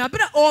 Na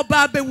bra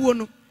oba bewu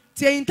no.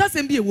 Tie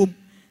intasɛm bi ewom.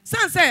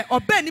 Sanse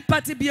oba ni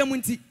party bi emu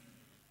nti.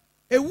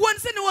 Ewu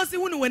nse ne wosi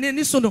hu no wani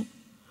ni so no.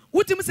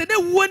 Wutim se ne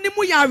wuo ni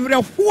mu ya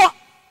werɛhoɔ.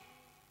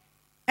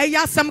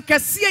 Eya asɛm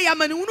kɛse ya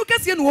mane hunu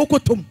kɛse no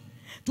wokotom.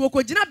 To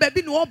okogina ba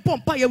bi no obɔ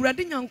mpa ye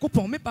Awurade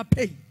nyankopon me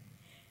papa yi.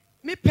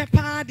 Me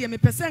pepa de me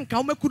pese nka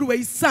wo makuru wa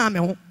isa me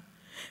ho.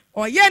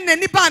 Oye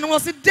nani ba no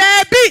se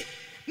dabi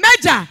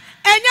meja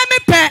enye me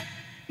pe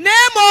na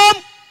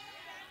emom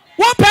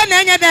wo pe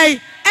na enye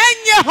dai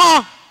enye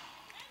ho.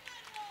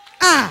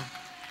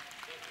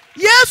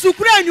 Yesu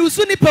kura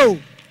anyusu ni pe o.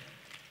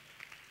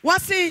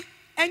 Wasi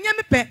enye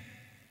me pe.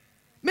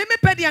 Me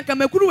pe de nka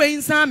makuru wa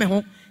isa me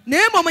ho. Na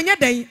emom enye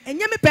dai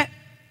enye me pe.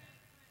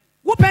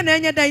 Wo pe na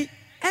enye dai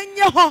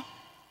enye ho.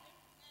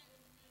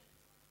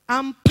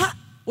 Ampa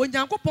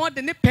Onyankopon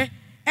de ne pe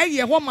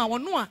eye ho ma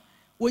wono a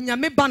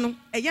onyame ba no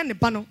eye ne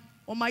ba no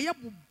o ma ye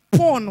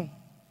bobɔ no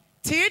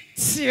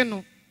tete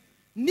no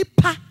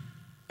nipa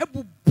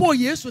ebobɔ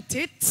Yesu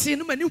tete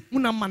no ma ne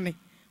huna mane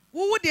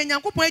wo de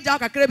Nyankopon agya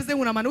kakra bi se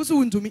huna mane wo so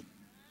wuntumi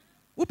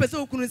wo pese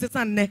okunu se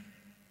sanne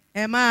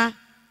ema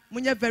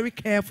munye very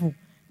careful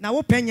na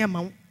wo penye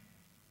ma wo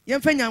ye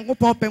mfa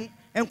Nyankopon pem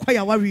enko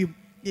ya wariem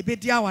ye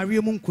bedi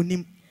awariem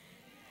nkunim.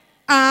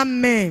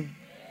 Amen.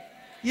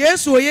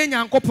 Yesu oye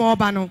Nyankopon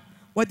ba no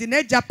wodi na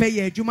agya pɛ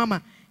ye adwuma ma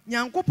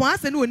Nyankopon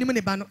ase ne onim ne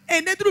ba no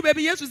ne duru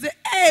baby Yesu se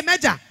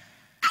meja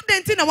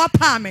adenti na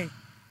wapa me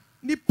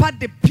nipa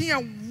de pia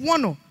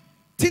wono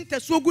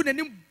tinta so gu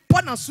nanim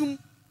bona sum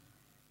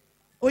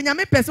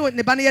onyame pese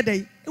ne ba no ye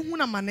dai ehu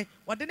na mane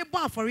wode ne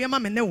bɔ afɔre ma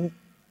me ne wo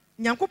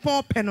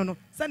Nyankopon pɛ no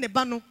se ne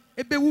ba no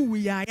ebewu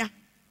ya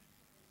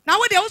na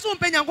wo de wo so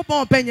mpa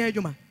Nyankopon pɛ nya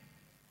adwuma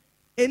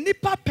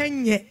enipa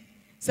pɛnye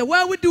se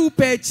wa wudi wo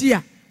pɛ achi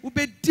a wo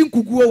be di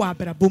nkuguo wa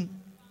abrabom.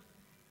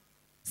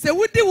 Se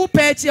wudi wo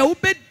pechi a wo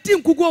be di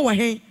nkuguo wa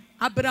hen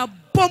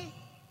abrabom.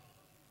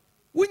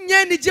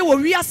 Wunya ni je wo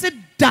wiase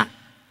da.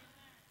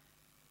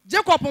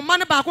 Jacob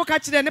man ba ko ka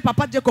kire ne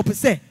papa Jacob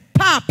se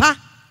papa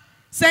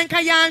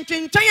senka ya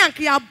ntwentwan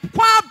yanka ya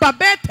kwa ba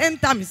be 10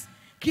 times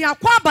ki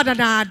akwa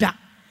badadada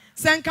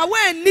senka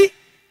wani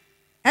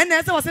ena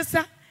ese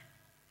wosesa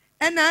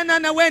ena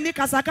na wani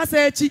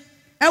kasakasa echi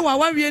ewa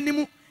wawie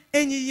nimu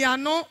enyiya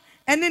no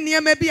ene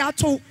niema bi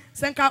ato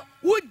senka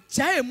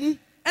wugya emu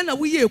ena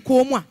wuye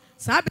ekomu a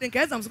sabe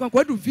nka exams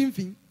kwa du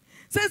finfin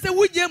sense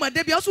wugye ma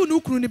de bia so no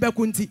kunu ni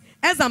bekunti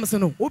exams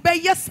no wo be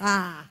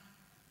yesa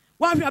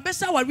wa hwe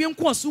abesha ware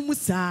nko so mu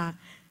saa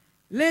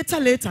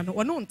later no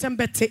wono ntem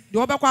bete de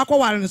obekwa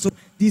akwaware no so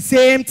the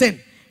same thing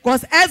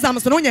because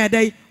exams no nya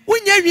dai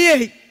unya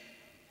wie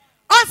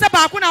onse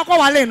ba ko na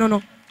akwawale no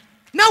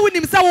na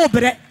wonim se wo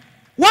bre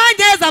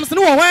wanya exams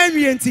no wo wan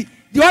wie nti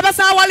de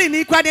obesa wale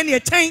ni kwa de ne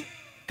chen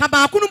ka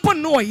ba ko no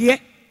pon no ye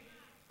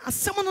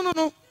asem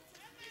no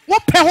wo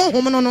pe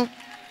honhom no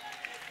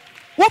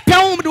wo pe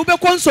honhom de wo be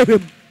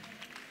konsohwem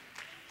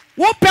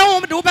wo pe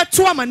honhom de wo be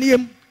to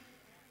amanem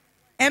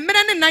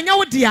emere ne nanya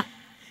wo dia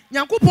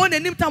Nyankopon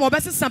n'anim ta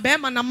obesesa be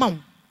ma na maw.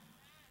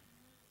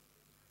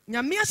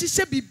 Nyame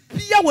ahihye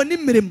bibia woni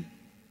mmerem.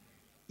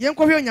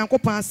 Yenkwohwe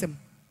Nyankopon asem.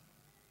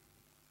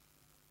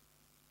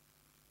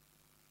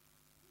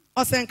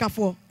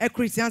 Osenkafo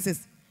Ecclesiastes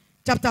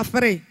chapter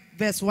 3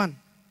 verse 1.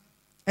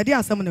 Edi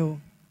asem ne o.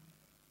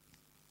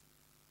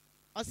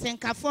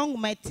 Osenkafo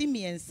ngoma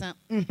timiensa.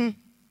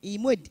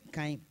 Imod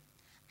kan.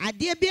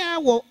 Ade bia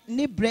wo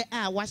ne bre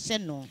a wahye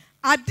no.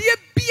 Ade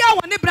bia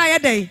wo ne bre ye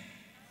dey.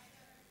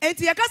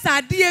 Enti ye kasa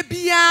ade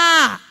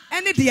bia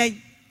ene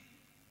de.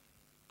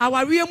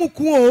 Aware mu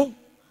ku o.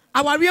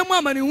 Aware mu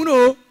amani hunu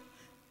o.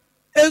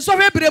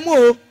 Ensohwe bre mu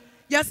o.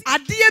 Yes,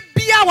 ade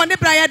bia wo ne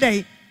bre ye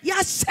dey. Ya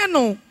hye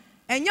no.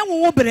 Enye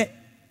wo bre.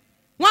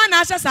 Wa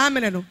na ahye sa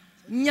amene no.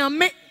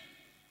 Nyame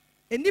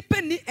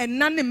enipa ni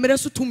enna ne mmere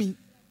so tumi.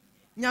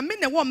 Nyame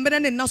ne wo mmere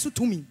ne nna so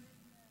tumi.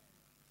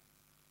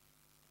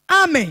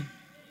 Amen.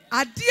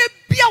 Adie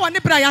bia wo ne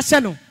bra ya hye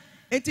no.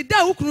 Enti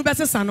da ukunu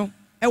besesa no.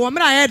 E wo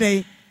mmere aye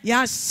dey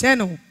ya hye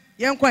no.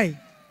 Yenkwai.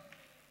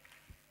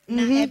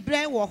 Na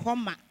ebre wo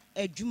homa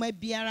adwuma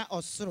biara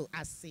osoro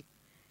ase.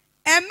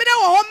 Emre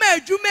wo homa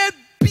adwuma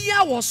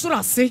bia wo soro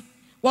ase.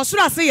 Wo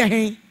soro ase ye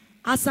hen.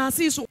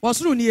 Asase so wo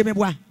soro ni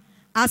emeboa.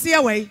 Ase ye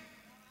wei.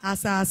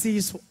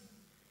 Asase so.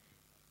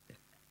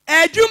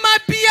 Adwuma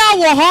bia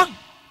wo ho.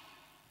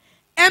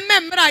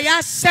 Ememra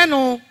ya hye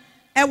no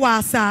e wo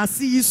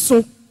asase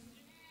so.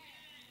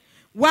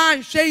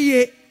 Wan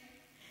hweye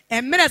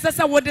emre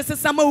sesa wo de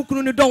sesa ma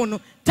ukunu ni don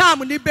no tam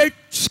ni be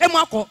twem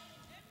akọ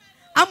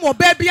amo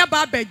ba bia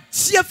ba ba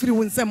gie afiri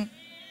wo nsam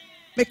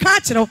me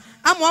ka kire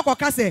amo akọ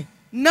ka se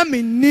na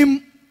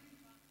menim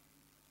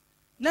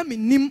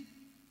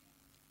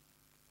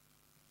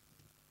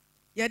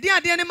ye de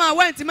ade ne ma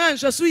wanti ma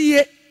nhweso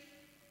yie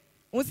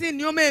wo se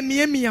nioma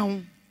emiemia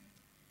ho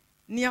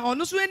nia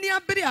ono so ani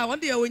abere a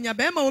wonde onya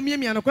be ma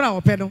omiemia no kora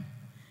ope no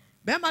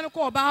be ma no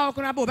ko oba ha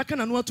kora ba obeka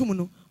na no atum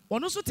no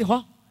wono so te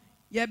ho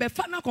ye be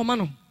fa na koma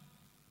no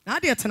na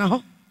ade tena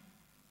ho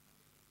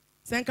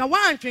senka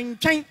wan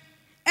twentwen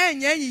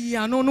enya yiyi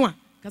ano no a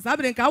kasa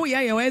bere nka wo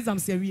ye we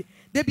exams awie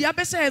de bia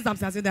be share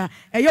exams ase da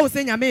eye wo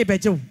se nyame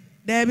beje wo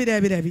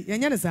dabi ye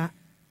nya ne sa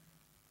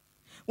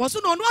wo so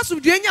no no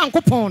asomdwe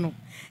Nyankopon no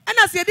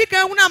ena se edi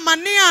kan hu na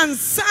mane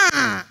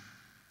ansa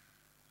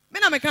me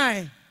na me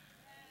kan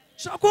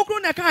so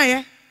kokru na kan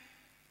ye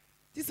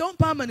ti se on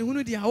pa mane hu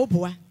no dia wo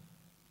boa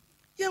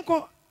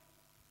yenko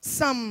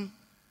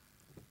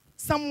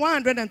Psalm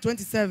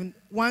 127,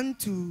 1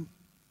 to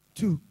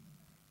 2.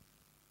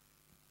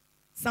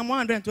 Psalm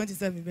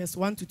 127, verse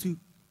 1 to 2.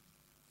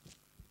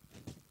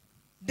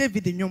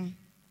 David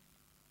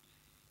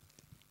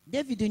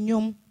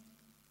Nyom.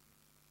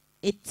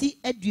 Eti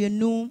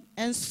aduonu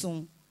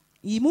enson.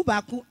 Yimu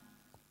baku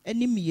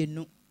eni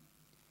mienu.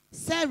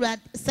 Se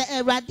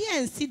Erade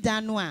ensi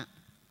dan no a.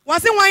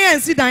 Wase wan ye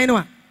ensi dan no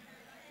a.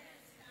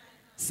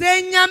 Se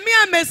nyame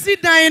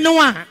amesi dan no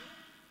a.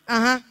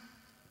 Aha.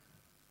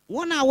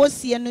 Wona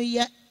wosie no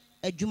ye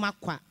adwuma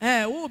kwa.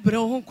 Wo bre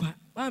ho kwa.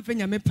 Wan fe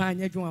nyame pa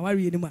anya adwuma wa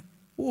wie ni ma.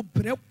 Wo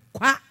bre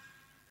kwa.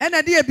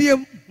 Ena de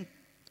ebiem.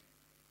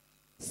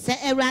 Se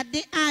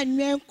Erade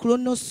anwen kro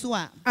no so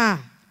a.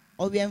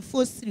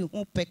 Owenfo siri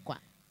ho pekwa.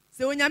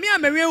 Se onyame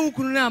amewe hu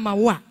kunu na ma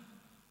wo a.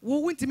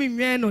 Wo wuntimi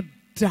nwen no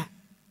da.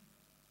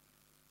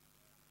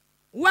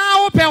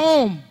 Wa wo pe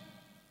hom.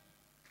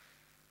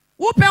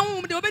 Wo pe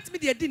hom de obetimi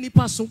de adi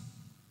nipa so.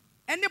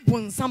 Ene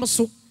bonsam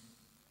so.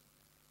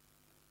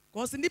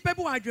 Cause nipa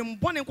bi wa adwem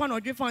bone kwa na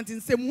odwe fantin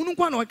nsem hunu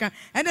kwa na oka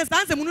ene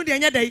san nsem hunu de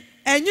enye dai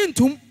enyi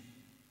ntum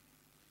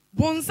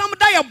bonsam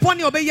da ye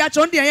bone obeyi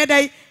acho de enye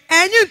dai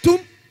enyi ntum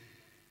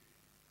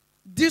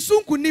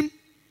disunkunim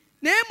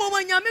na emo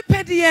wanyame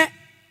pede ye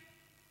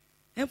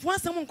enfo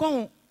asem nko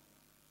ho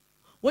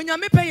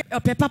wonyame pe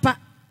pe papa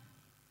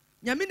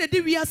nyame na di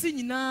wiase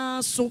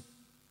nyina so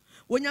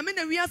wonyame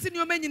na wiase ni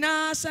o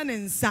manyina hye ne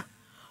nsa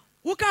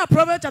wuka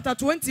Proverbs chapter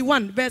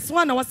 21 verse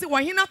 1 na wase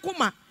wahina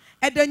koma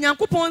ede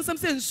Nyankopon nsem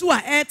se nsu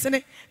a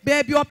etene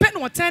beebi ope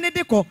no tene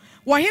de ko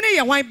wo hene ye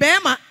hwan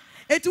beema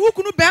eti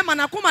wukunu beema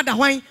na koma da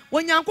hwan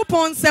wo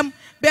Nyankopon nsem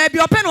beebi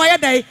ope no ye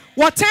dai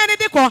wo tene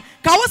de ko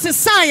ka wo se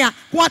san a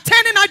wo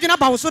tene na adwena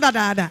ba wo so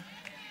dadaada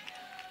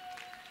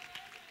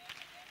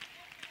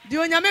di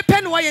onyame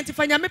pe no ye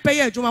ntifa nyame pe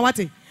ye adwuma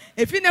wate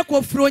efi ne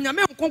ko furo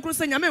nyame nkonkro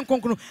se nyame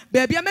nkonkro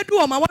beebi amedu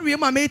o ma wawe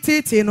ma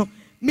metete no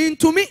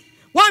mintumi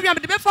wan wi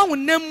amde be fa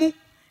wonam mu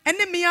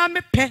ene me ya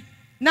me pe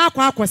na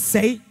akwa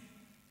akosei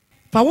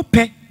fa wo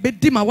pe be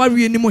di ma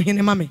wawe ni mu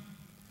hene ma me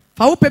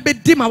fa wo pe be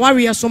di ma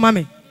wawe so ma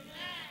me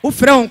wo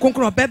frɛ won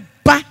nkonkro be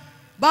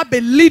ba be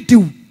lead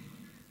you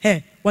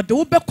what the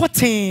wo be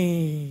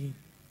koten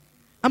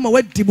ama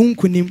wadi mu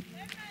nkunim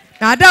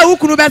na ada wo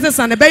kunu be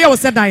sesa ne be ye wo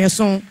se dan ye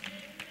so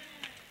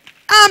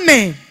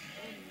amen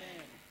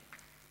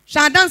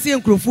Shadansi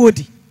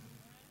enkrofodi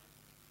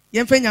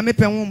yemfa nyame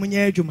pe ho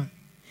munye adwuma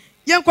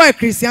yenkɔ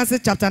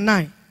Ecclesiastes chapter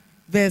 9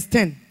 verse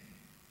 10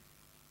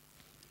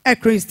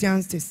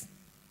 Ecclesiastes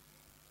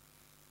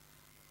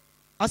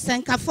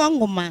Osenkafo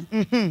ngoma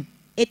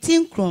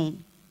etinkron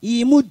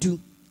yimudu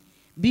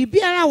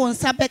bibiara won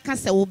sa beka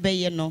se wo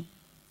beye no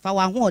fa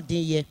wa ho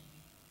odin ye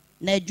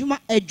na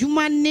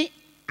adwuma ne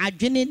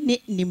adwene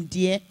ne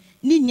nimdeɛ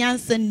ni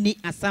nyansa ni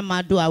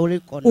asamado a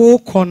wɔrekɔ no o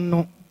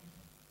kono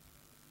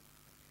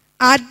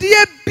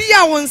adeɛ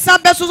bia wo nsa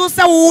bɛsoso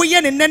sɛ wo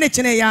ye ne nne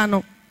kyene ya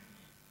no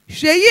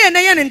hwɛ yie na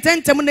ye ne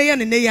ntentem na ye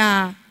ne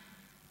ya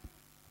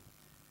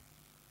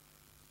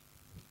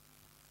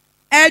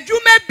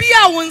adwuma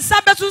bia wo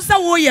nsa bɛsoso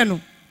sɛ wo ye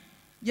no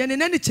ye ne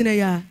nne kyene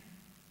ya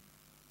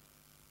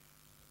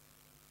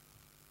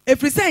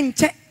efrisɛ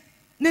nkyɛ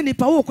ne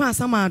nipa wo kɔ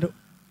asamado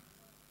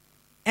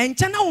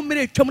enkyɛ na wo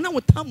mere twam na wo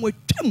tam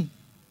atwam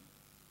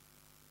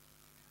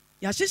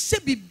ya hyehyɛ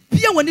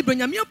bibia woni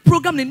benyame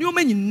program ne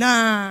nioma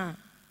nyina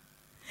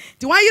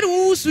ti wa yire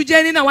wo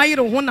sujani na wa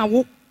yire ho na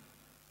wo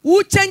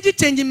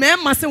change me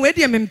ma se we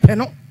de me mpɛ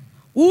no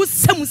wo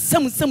sam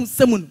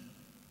no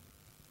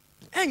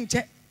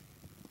enkyɛ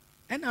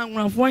ɛna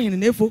anwrafo hene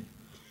na efo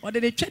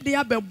ɔde de twɛde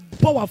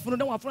abɛbɔ wafono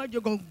na wafono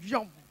ajogon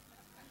yom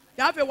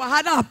ya fe wa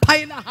hada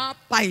apai na ha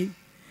pai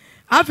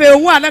afe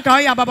wo ana ka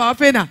ya baba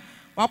afe na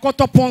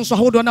wakoto ponso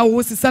ahodo na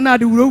wo sisa na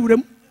ade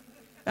wuram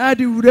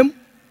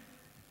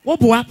wo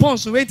boa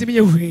ponso we ntimi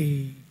ye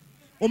hwe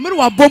o mere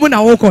wa bom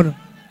na wo kɔ no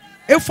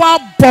efo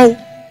abɔ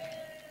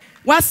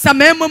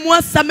wasamemamu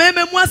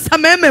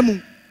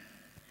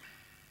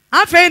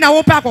afe na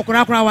wo pa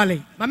kokora kora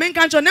wale ma me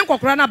nka ncho ne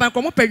kokora na ba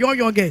ko mo pe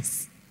yon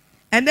girls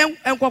and then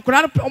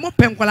kokora mo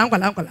pe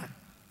nkwala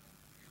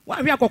wa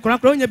hwe kokora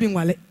kora onya bi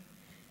nwale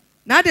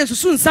na ade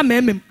susu nsa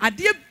memem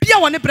ade bia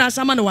woni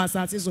brancha ma na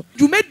wasase so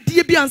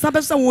dwumadie bia nsa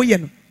besa wo ye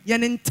no ye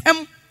ne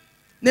ntem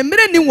ne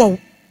mere ni wo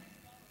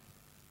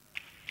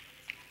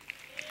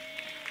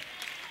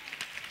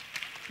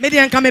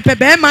median ka me pe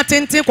be ma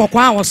tenten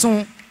kokwa a wo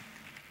so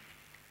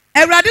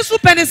Ewurade su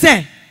pene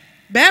se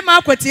be ma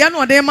akwati na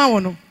ode ma wo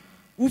no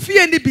wo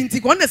fie ni binti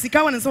ko na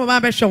sika won nse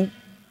ba be hwe wo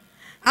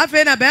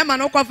afi na be ma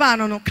no kofa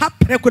no ka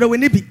prekora we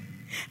ni bi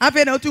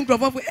afi na otu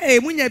nkrofo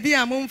munya bi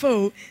a momfa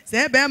o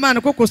se be ma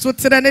no kokoso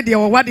tere ne de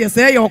wo wade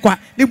se ye okwa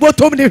ni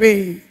botom ni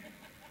hwe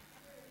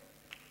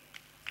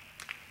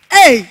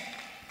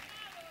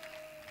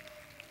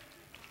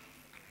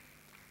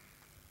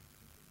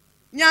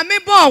nyame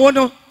bo wo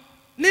no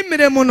ni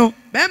mere mu no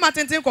be ma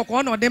tenten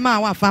kokko na ode ma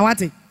wa fa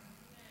wate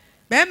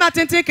be ma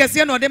tenten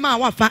kese na ode ma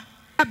wa fa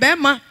be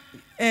ma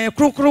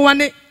krokrowa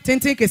ne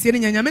tenten kese ne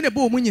nyanyame ne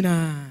bo mu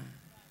nyina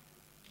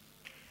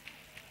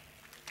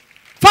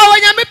fa wo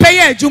nyame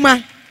peye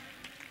adwuma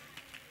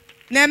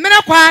na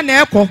emere kwa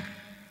na ekọ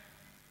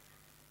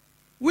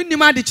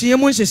wunnim ade kyiye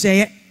mu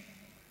nhyehyeye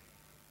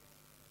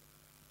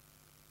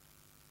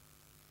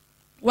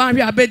wa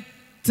hwe abe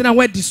tena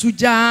wadi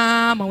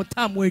suja ma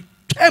utam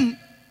atwam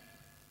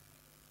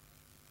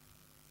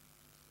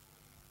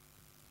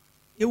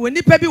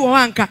woni pa bi wo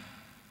anka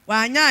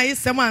wa anya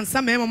ayesem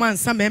ansa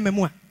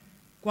memu a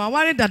kwa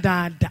ware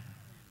dadaada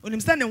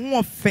onim se ne ho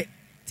ofe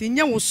ti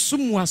nya wo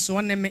sumu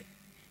aso ne me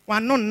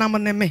wano nam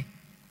ne me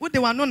wo de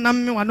wano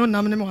nam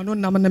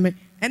ne me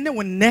ene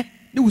wo ne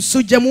wo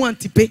soja mu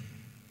antipe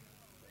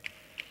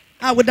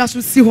a wo da so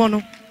si ho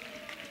no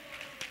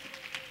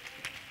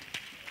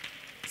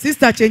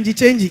sister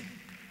change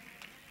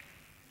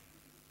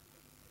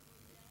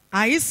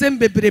ayesem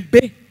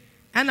bebrebe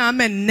ana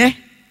amenne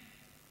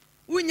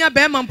unya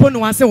be ma mpo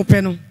no wase wo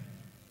pe no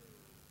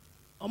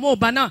omo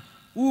ba na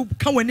wo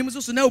ka wanim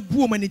so na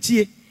obu o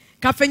manichie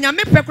ka fe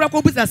nyame pekura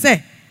ko busa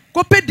se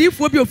ko pe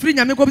difo bi ofiri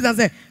nyame ko busa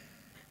se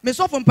me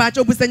sofo mpa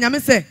cha obusa nyame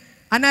se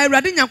ana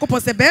Awurade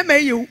nyankopɔ se be ma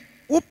ye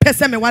wo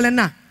pese me wale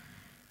na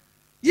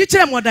yi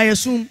kire mo da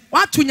yesum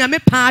watu nyame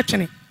pa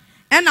atwene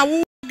e na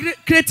wo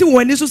create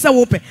woni so se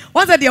wo pe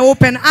wo se de wo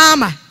pe na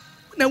ama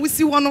na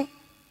wusi wo no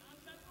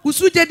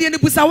usuje de ni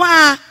busa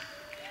wa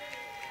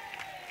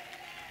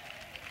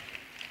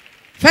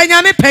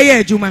Fenyame peye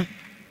adwuma.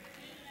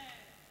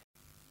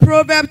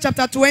 Proverbs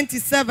chapter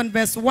 27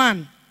 verse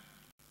 1.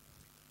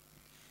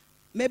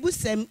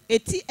 Mebusem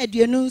eti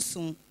aduonu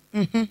nson.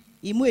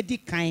 Imu edi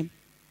kan.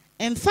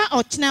 Emfa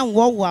ochena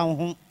nwowa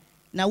ho.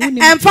 Na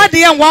woni emfa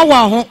de nwowa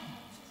ho.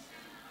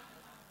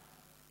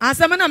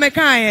 Asema na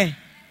meka ye.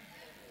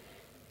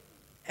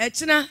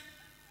 Echina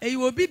eyi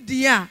obi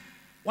di a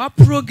wa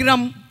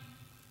program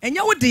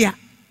enya wo dia.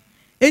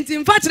 Enti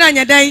mfa chena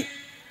anya dan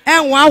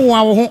enwa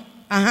ho ho.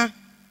 Aha.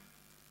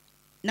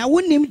 Na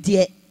wonim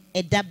de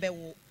eda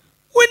bewo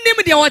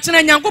wonim de wo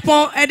kyena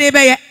nyankopon ede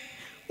beye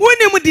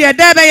wonim de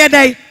eda beye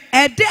dai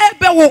ede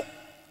bewo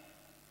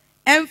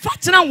emfa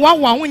kyena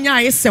wawa ho nya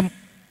ayesem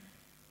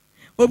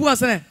obi wo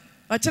se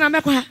o kyena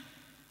mekwa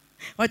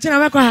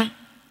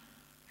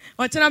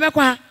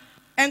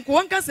enko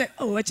wonka se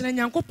o kyena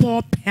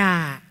nyankopon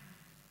pa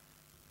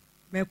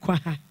mekwa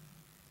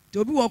de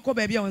obi wo ko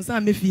ba bia won sa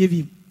mefie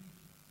bi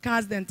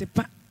cars dent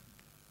pa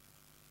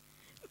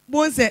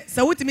bonse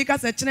sa wutimi ka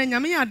se kyene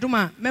nyame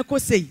adoma meko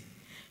sei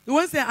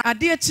wonse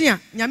ade akyi a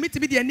nyame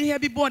tibi de ani ha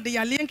bi board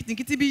ya le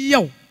nkitikiti bi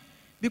yew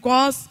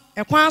because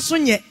ekwan so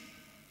nye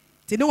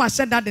ti ne wa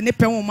hyeda de ne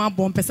pe wo ma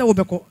bom pese wo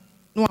beko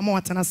no ama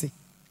watana se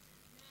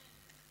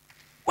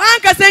wan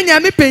ka se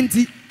nyame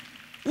penti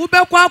wo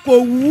beko akọ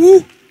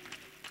wu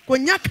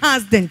konya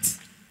cars dent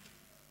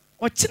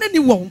ɔkyena ni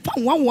wɔ mfa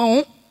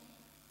wɔn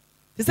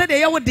te sɛ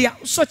deɛ yɛwo deɛ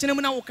sɔ kyena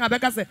mu na wo ka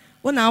bɛka sɛ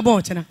wo na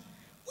abɔ ɔkyena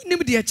wonim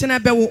deɛ kyena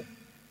bɛwo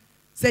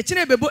sɛ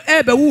kyena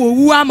ɛbɛwo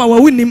owu ama wa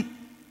wonim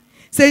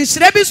sɛ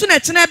nhyira bi so na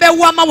kyena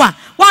bɛwo ama wa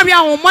wɔawe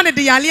ahomɔ ne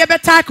de yaleɛ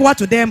bɛtaa ke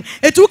wato dɛm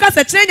etu ka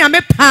sɛ kyena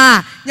nyame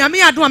paa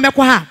nyame ado a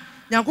mɛkɔ ha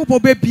nyankopɔ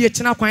bɛbie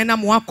kyena kwan na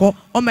mo akɔ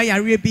ɔma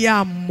yareɛ bi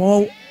a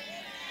mmɔ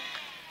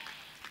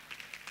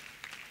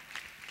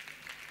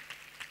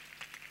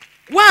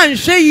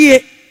wanhwɛ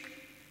yie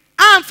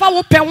amfa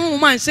wo pɛ ho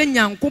ma nhyɛ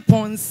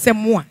nyankopɔn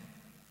nsɛm a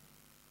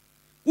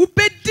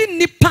wobɛdi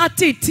nipa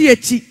tete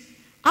akyi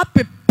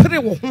apepere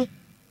wo ho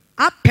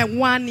apɛ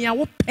wo anea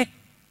wo pɛ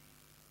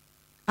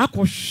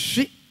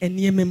akɔhwe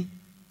nneɛma mu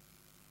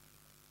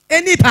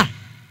enipa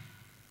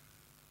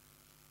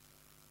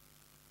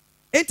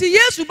enti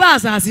Yesu ba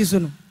asase so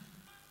no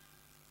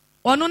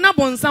ɔno na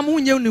bɔnsam ho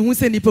nyɛ ne ho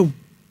sɛ nipa wu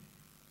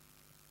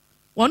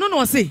ɔno na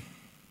ɔse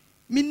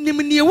minim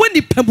ne ɛwɔ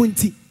nipa mu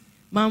nti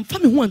mamfa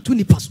me ho anto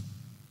nipa so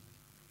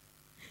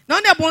na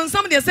ɔne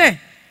bɔnsam deɛ sɛ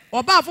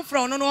ɔba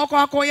afoforo ɔno no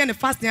ɔkɔ yɛ ne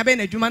fasting abɛ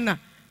na adwuma na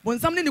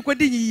bɔnsam ne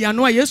kɔdi yiya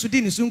no a Yesu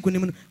di ne so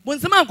nkonim no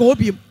bɔnsam ankɔ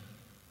obiem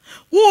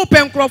wo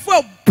pɛ nkrɔfo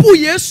a bu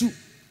Yesu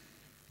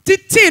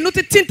titi no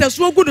titi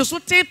ntaso gu do so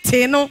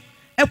tete no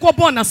ɛkɔ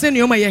bɔ na sɛ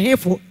nneɛma yɛ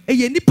hefo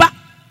ɛyɛ nipa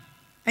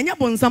ɛnya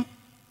bɔnsam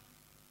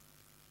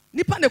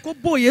nipa na ɛkɔ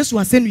bɔ Yesu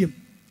asɛnnuam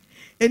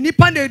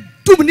nipa na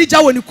dum ni gya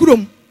wɔ ne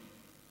kurom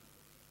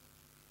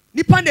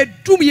nipa na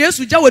dum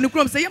Yesu gya wɔ ne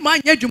kurom sɛ yɛ ma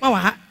anya adwuma wɔ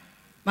ha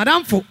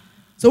madamfo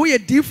so we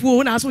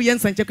difuo na so ye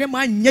nsanchekwe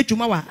ma anya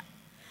dwuma wa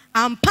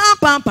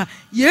ampa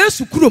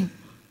Yesu kurom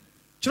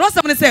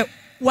kyerosem ne se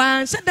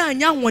wan hye da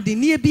anya hode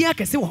ne bi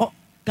akese wo ho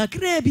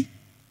kakra bi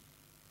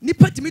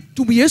nipa timi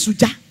tum Yesu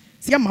gya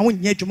se ma wo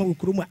nya dwuma wo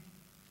kurom a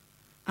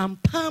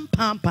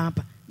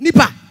ampa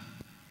nipa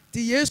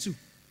ti Yesu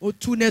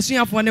otu na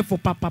suafo ne fo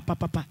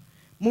papa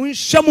mun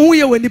hye mo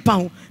ye wɔ nipa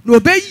ho na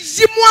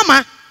obeyi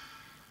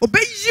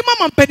mo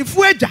ama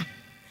mpanifu agya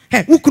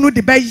he wo kunu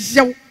de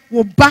bɛyew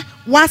wo ba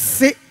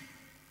wase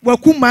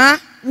wakuma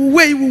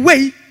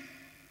wuwei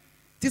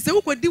ti se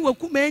wukodi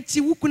wakuma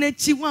echi wukuna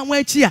echi wa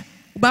echi a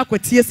ba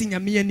kwatie si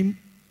nyame anim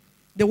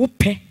de wo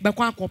pɛ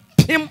bɛkɔ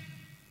akɔpem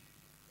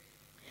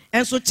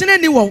enso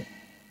kyene ni wo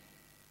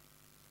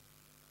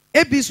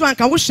ebi so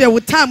anka wo hwɛ wo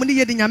time ne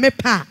ye de nyame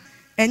pa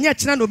enye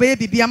kyena no bɛyɛ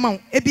bibia ma wo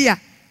ebi a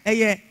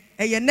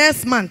ɛyɛ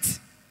next month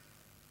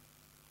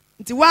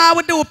nti wa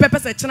wo de wo pɛpɛ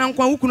sɛ kyena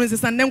nkwa wukunu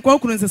nsesa ne nkwa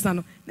wukunu nsesa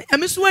no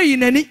nyame so ayi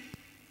nani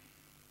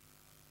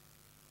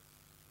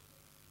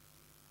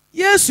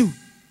Yesu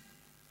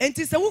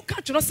enti se wo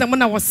ka tworo sem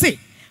na wo se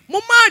mo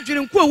ma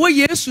adwene nko wo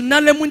Yesu na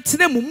lemu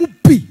ntire mu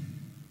bi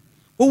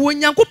wo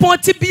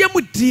Nyankopɔn te bia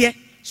mu de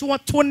so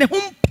woto ne ho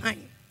mpan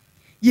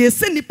ye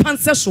se ni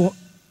panse so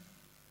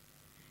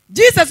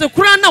Jesus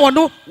kura na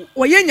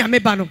wo ye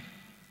nyame ba no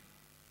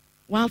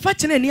wa fa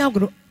kyene ni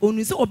agoro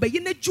onu se obayi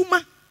na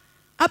dwuma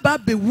aba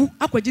bewu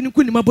akwaje ne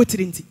kunim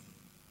abotire nti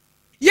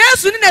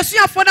Yesu ni na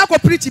suafo na akɔ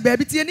preach ba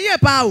bi tie ne ye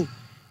pa o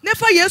ne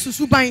fa Yesu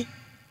suban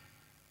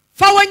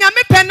fa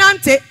wanyame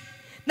penante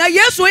na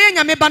Yesu oye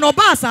nyame ba na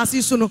oba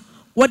asase so no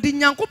wodi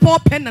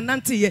Nyankopɔn pen na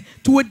nante ye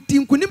to wodi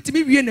nkunim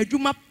timi wie na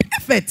dwuma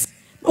perfect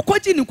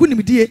okoji ne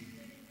nkunim die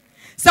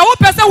se wo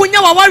pese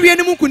wonya wa wawie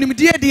ne nkunim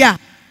die dia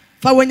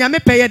fa wanyame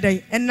peye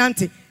den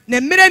enante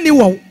na mmere ni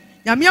wo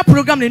nyame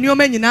program ne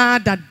nioma nyina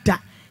dada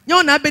nya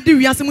ona abedi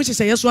wiase mu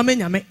hyehye Yesu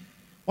amanyame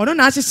ono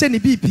na ahyehye ne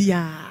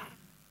bibia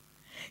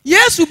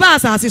Yesu ba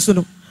asase so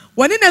no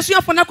woni na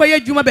suafo na kwaye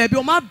dwuma ba bi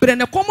o ma bre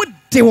ne kom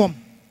de wom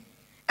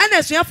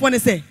ana suafo ne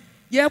se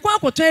ye kwa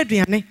akoto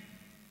aduane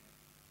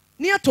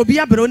ne atobi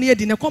abro ne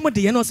edi ne kom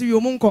de ye na o se wi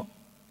o mu nko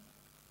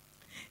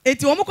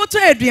eti o mu koto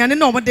aduane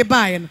na o mu de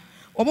baaye no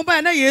o mu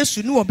baaye na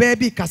Yesu ne o ba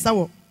bi kasa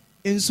wo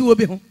ensu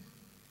obi ho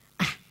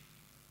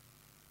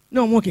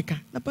na o mu keka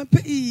na papa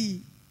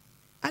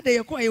ade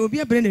ye ko ye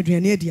obi abre na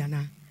aduane edi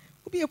ana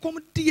obi ye kom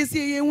de ye se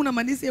ye hu na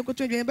mane se ye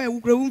koto aduane ba ye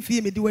wukura wo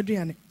mfie me di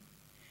waduane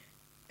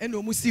ena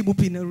o mu si bu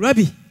pi na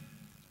rabi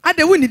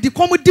ade wo ni di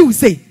kom di wo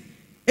se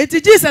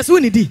eti Jesus wo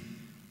ni di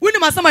wuni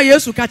masama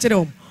Yesu ka kire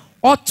om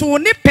oto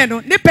ne pɛ no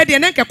ne pɛ de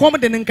ne nke kom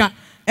de ne nka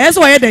ɛse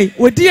wo ye dai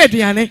odi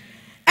aduane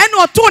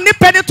ɛna oto ne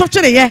pɛ de to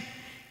twere ye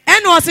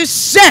ɛna o se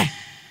hye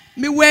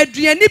me wa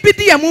aduane bi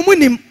di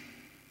amumu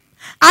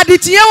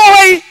aditie wo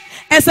hoi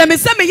ɛse me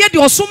se me ye de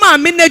osoma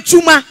me na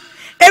dwuma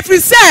efri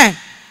se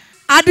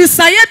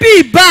adisaye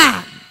bi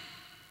ba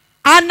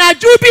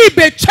anaju bi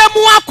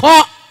betwamu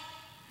akɔ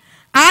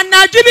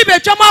anaju bi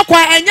betwamu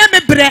akɔ enye me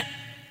bre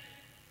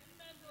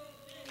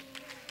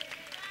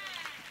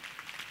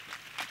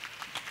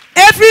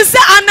every say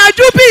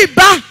anaju bi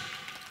ba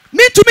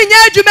me to me nya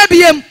adwuma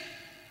biem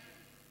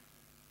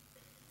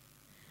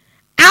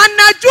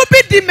anaju bi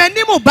di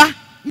manimu ba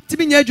me to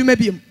me nya adwuma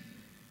biem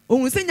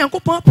ohun say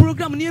Nyankopɔn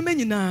program ne ema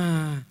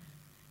nyina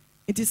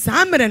enti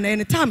samere na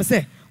any time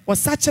say o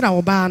sachira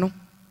wo ba no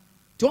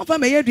ti won fa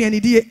me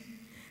aduane die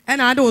e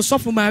na ade wo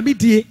sofo ma me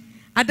die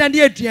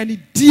adane aduane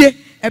die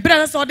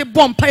ebere say o de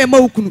bompa ye ma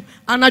okunu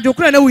anaju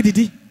kura na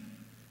wodidi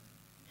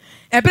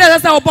ebere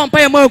say o bompa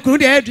ye ma okunu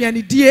de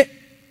aduane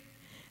die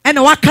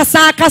ɛna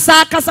wakasa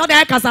kasa de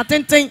akasa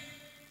tenten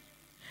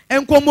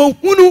enkomo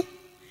hunu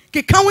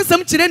keka wo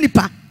nsɛm kyerɛ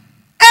nipa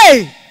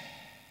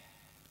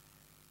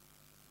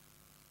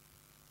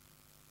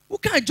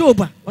woka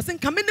Job a wɔsɛ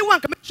nka me ne wo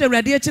anka me hwɛ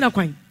Awurade akyi na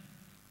kwan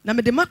na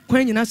me de ma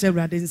kwan nyina hyɛ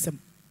Awurade nsɛm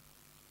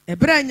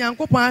ɛbrɛ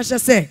Nyankopɔn ahyɛ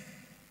sɛ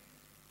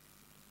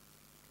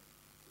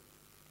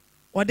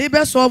ɔde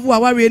bɛ solve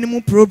awareɛ no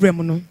mu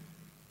problem no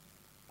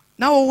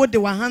na wo de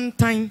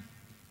wahantan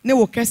ne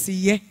wo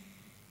kɛseyɛ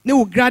ne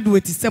wo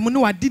graduate sɛm ne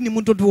wadi ne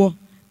mu dodoɔ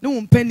ne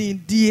wo mpani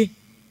die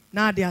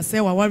na ade asɛ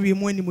wawareɛ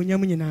mu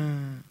animonyam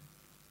nyinaa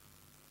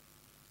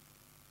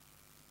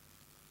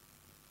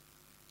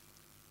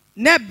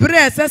ne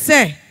brɛ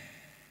sɛ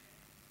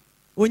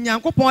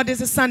Onyankopɔn de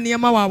sesa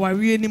nneɛma wɔ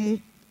awareɛ no mu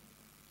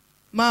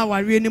ma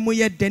awareɛ no mu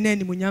yɛ dɛ na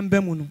animonyam ba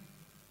mu no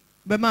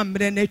bɛma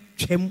mmerɛ na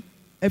atwam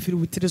afiri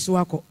wo tiri so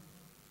akɔ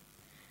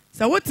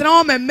sɛ wotena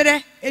hɔ ma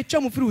mmerɛ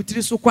atwam firi wo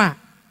tiri so kɔ a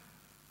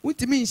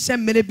wontumi nhyɛ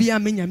mmerɛ bi a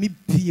menyame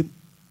biem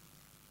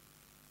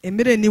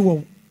mmerɛ ni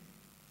wɔ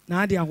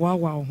na ade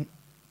ahoahoa wo ho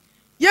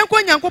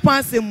yɛnkɔ Nyankopɔn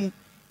asɛm mu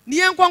ne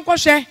yɛnkɔ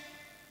nkɔhwɛ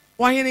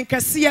ɔhene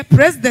kɛseɛ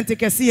president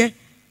kɛseɛ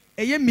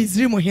ɛyɛ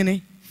Misraim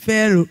hene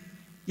Pharaoh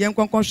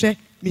yɛnkɔ nkɔhwɛ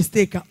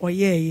mistake a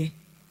ɔyɛɛyɛ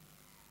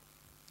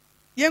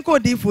yɛnkɔ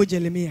odiifo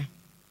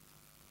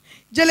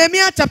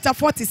Jeremiah chapter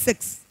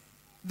 46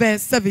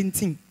 verse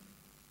 17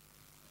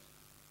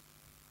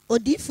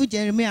 odiifo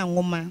Jeremiah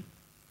nwoma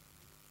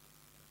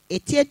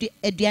eti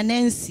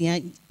aduane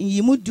nsia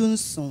nyimu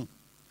dunson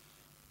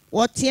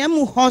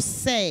wɔteam hɔ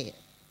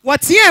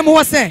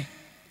sɛ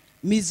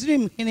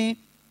Misraim hene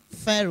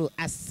Pharaoh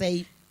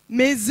asɛe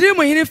Misraim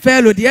hene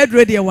Pharaoh de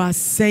aduro de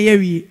wasɛe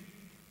awie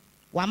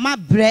wama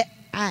brɛ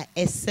a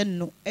ɛsɛ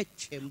no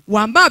atwam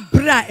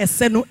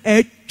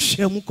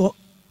kɔ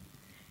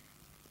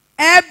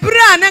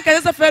ɛbrɛ a na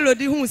kɛsɛ sɛ Pharaoh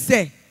de hu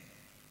sɛ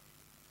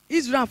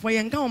Israel fo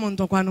yɛnka wɔn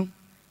ntɔkwa no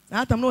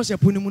na atam na wɔhyɛ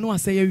po ne mu na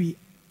wasɛe awie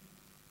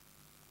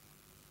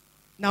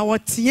na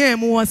wɔteɛ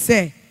mu hɔ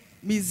sɛ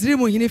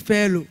Misraim hene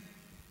Pharaoh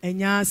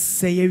ɛnya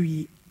asɛe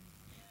awie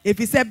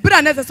efi sɛ brɛ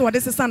a na ɛsɛ sɛ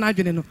wɔde sesa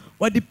n'adwene no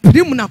wɔde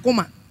pirim na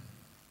koma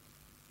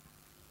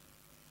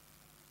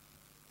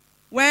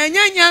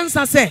wɔanya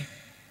nyansa sɛ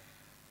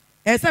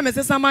ɛsɛ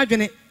mesesa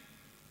m'adwene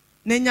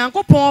na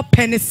Nyankopɔn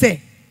pɛ ne sɛ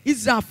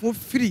Israelfo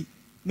firi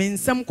me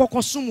nsɛm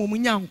kɔkɔ som wɔ mu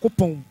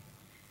Nyankopɔn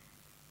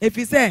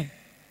efi sɛ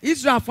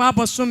Israelfo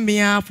abɔsom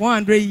mea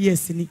 400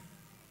 years ni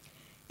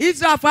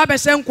Israelfo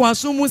abɛhyɛ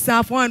nkoasom mu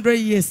saa 400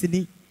 years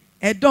ni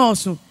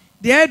ɛdɔɔso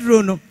deɛ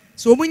aduro no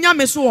so ɔmu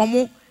nyame so wɔ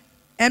mo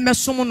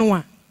ɛmɛsom no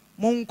a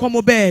mo nkɔ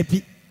mo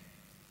baabi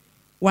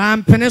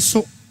wampene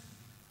so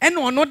ɛna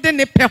ɔno de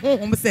ne pɛ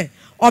honhom sɛ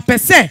ɔpɛ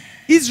sɛ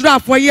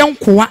Israelfo yɛ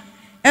nkoa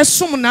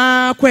ɛsom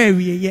na kɔ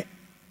awieyɛ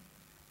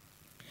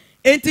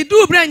enti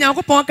du brɛ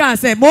Nyankopɔn kaa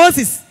sɛ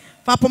Moses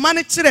fa poma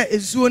no kyerɛ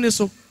esuo ne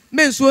so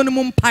me nsuo no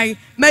mu mpae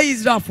ma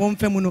Israelfo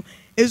mfa mu no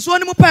esuo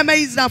no mu pae ma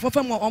Israelfo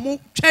fa mu ɔmo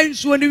twa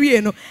nsuo no wie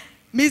no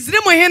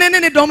Misraim hene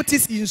ne dɔm te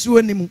si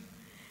nsuo no mu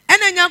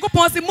ɛna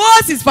Nyankopɔn sɛ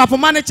Moses fa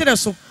poma no kyerɛ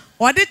so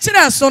ɔde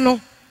kyerɛ so no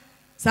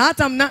saa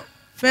tam na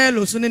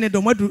Pharaoh so ne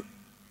dɔm adu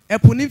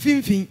ɛpo ne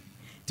mfimfin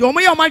ti ɔmo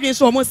yɛ ɔmo adwen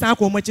so ɔmo san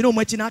akɔ ɔmo akyi na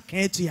ɔmo akyi na aka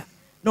atua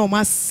na ɔmo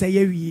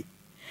asɛe awie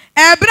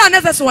ɛbrɛ a na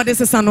ɛsɛ sɛ wɔde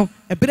sesa no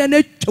ɛbrɛ na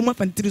atwam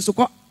afa ne tiri so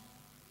kɔ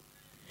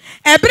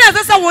ɛbrɛ a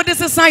ɛsɛ sɛ wɔde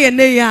sesa yɛ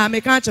ne yɛ a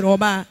meka kyerɛ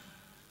ɔbaa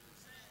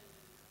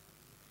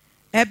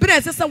ɛbrɛ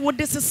a ɛsɛ sɛ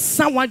wɔde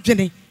sesa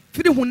wadwene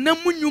firi honam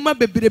mu nnwuma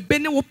bebrebe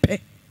ne wopɛ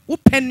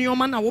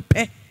nneɔma na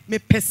wopɛ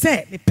mepɛ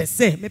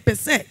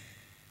sɛ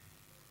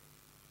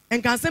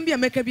ɛnkansɛm bi a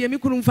mɛka bi a me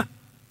kunu mfa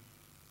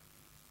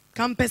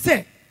ka mpɛ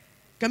sɛ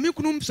ka me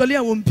kunu mpsɔle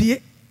a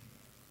wɔmpie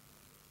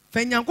fa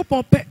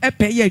Nyankopɔn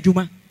ɛpɛ yɛ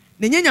adwuma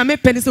na nyɛ nyame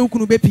pɛ ne sɛ wo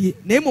kunu bɛpie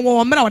na mmom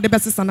wɔ mmerɛ a wɔde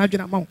bɛsesa no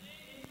adwene ama wo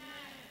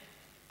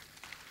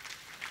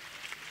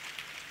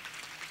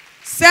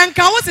sɛ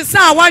nka wo sesa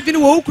a wadwene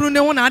wɔ wo kunu ne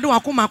ho na ade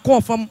wakoma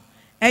kɔɔ fam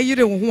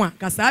ɛyere wo ho a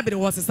ka saa bere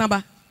wɔ sesa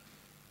ba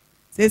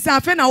sɛ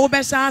afei na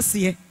wobɛhyɛ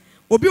aseɛ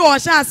obi wɔ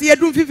ɔhyɛ aseɛ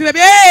du mfimfini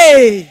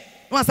baabi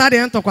na wasa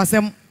deɛ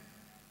ntɔkwasɛm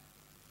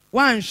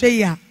woanhwɛ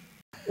yi a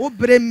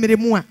wobrɛ mmere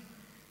mu a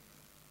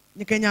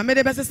nyika nyame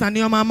de bɛsesa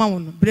nneɔma ama wo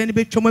no berɛ no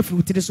bɛtwam afiri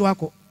wo tiri so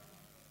akɔ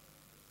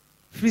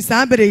firi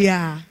saa bere yi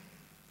a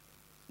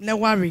na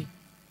ware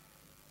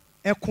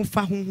ɛko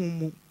fa honhom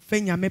mu fa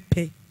nyame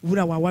pɛ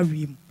wura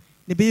wawareɛ mu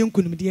na ɛbɛyɛ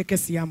nkonimdeɛ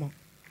kɛseɛ ama wo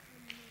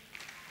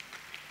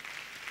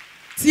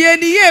tie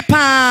ni yie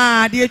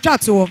paa deɛ atwa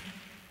toɔ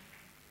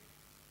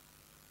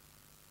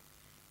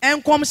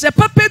ɛnkɔmhyɛ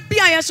papa bi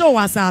a yɛhyɛ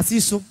wɔ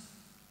asase so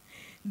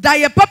da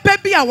yɛ papa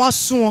bi a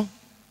wasoɔ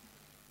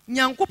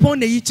Nyankopɔn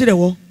na yi kyerɛ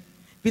wɔ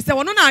fi sɛ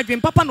wɔno na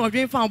adwen papa na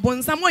ɔdwen fa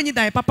bonsam wɔnyi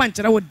da yɛ papa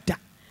nkyerɛ wo da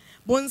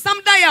bonsam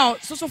da yɛ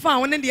soso fa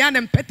wo ne deɛ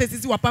ana mpɛtɛ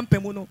sisi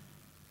wapampam no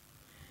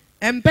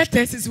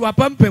mpɛtɛ sisi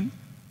wapampam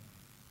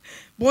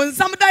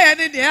bonsam da yɛ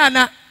ne deɛ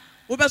ana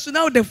wobɛso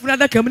na wode funu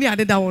adaka mu ne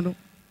ade da wo no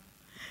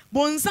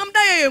bonsam da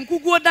yɛ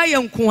nkuguo da yɛ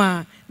nko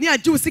a ne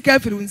agye wo sika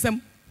afiri wo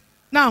nsam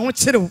na aho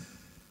kyere wo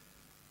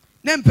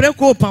ne mpere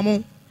ko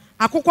pamo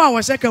akokɔ a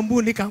wɔhyɛ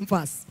kambu ne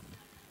canvas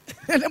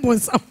ne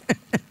bonsam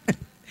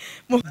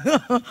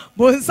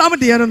Bonsam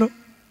de no no.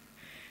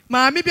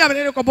 Maami bi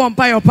abere ko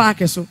bompa yo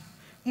park so.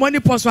 Money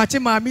post wache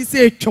maami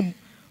se etwom.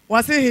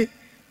 Wo se he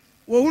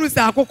wo huru se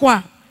akoko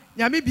a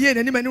nyame bie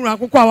nani mani huru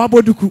akoko a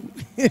waboduku.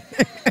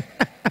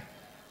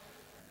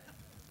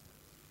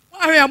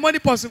 Wa he money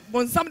post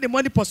bonsam de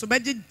money post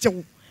beje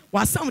jew.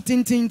 Wa sam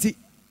tintinti.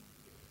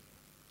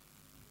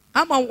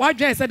 Ama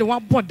wadwen se de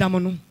wabɔ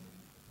dam no.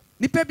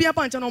 Nipa bi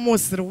aba ncha no mo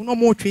serew no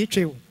mo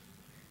twetwe wo.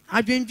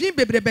 Adwendwen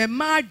bebrebe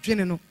ma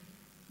adwene no.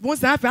 Bon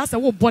sa afa asa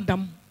wo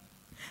bodam.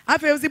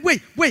 Afa o se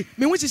boy,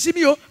 me hu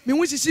hihimi o, me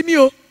hu hihimi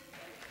o.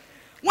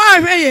 Wa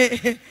hwe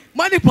ye,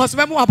 money post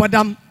be mo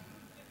abodam.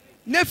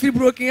 Na free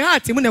broken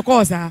heart mu ne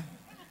cause a.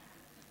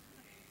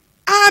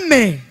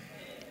 Amen.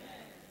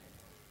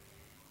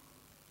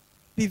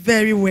 Be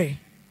very well.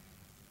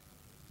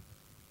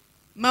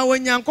 Ma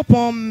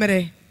wonyankopon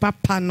mmere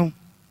papa no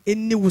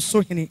eni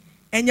wuso hene,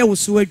 enye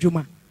wuso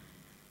adwuma.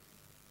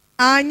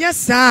 Anya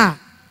sa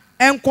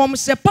enkom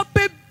se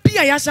papa bi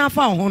a ya sha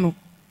fa ho no.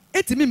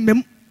 Etimi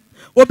mem.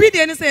 Obi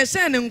de ne se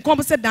ye ne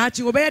nkom se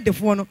daachi obeye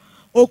defo no.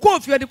 Okọ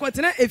ofie de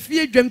kwatena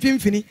efie dwam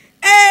fimfini.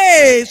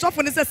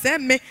 Sofo ne se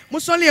me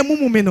musole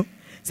emumu me no.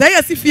 Se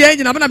ye si fie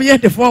nyina na me ye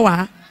defo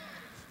wa.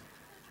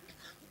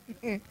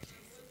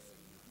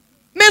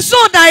 Me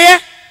so daye.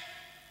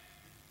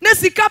 Ne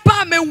sika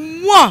pa me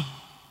wo.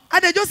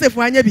 Ade Joseph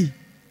anya bi.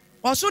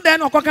 Oso de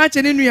na okoka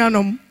che ne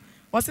nuanom.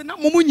 O se na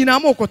momu nyina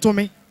ma okoto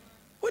me.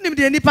 Unim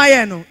de nipa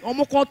ye no,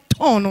 omukọ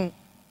ton no.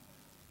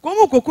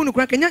 Komu kokunu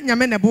kura kenya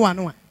nyame ne bo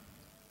ano a.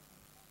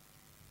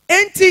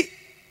 Enti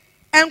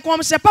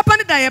enkom se papa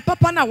ne da ye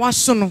papa na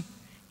waso no.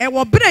 E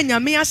wo bra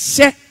nyame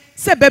ahye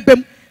se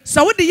bebem.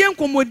 Sa wo de ye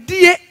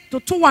nkomodie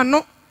toto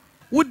wano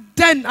wo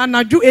den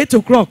anadwo 8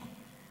 o'clock.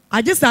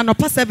 Aje sa no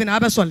pa 7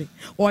 abesole.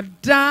 O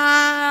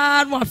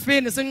da no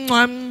afi ne se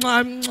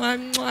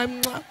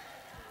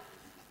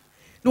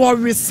no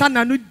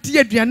resana no die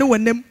aduane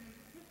wonem.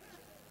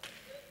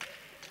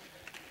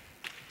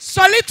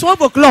 Solid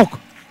 12 o'clock.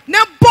 Ne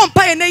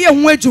bompa ye ne ye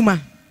hu adwuma.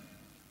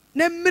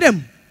 Ne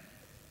mrem.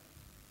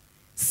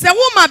 Se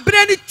wo ma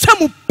bre ni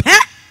twamu pe.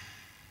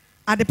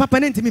 Ade papa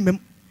ne ntimi mem.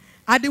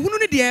 Ade hunu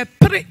ne de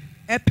pere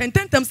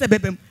pententem se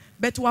bebem.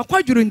 Bet wa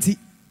kwadwuru nti.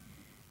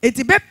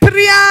 Eti be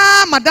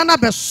prea madana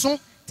beso.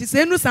 Ti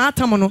se enu sa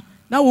atam no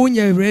na wo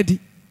nya ready.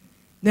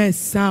 Na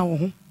esa wo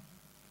ho.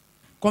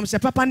 Kom se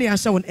papa ne ya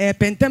hye won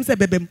pentem se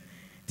bebem.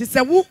 Ti se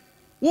wo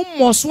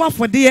mmoso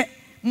afode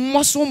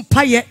mmoso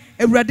mpaye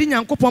Awurade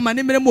Nyankopon ma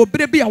ne mere mo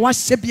bere bi a wa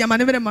hye bia ma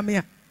ne mere ma me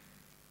a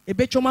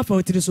ebetwom afa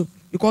otiri so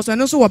because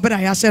eno so wo bere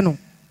a ya hye no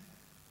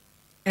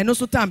eno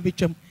so tam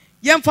betwam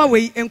yemfa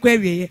we enkwa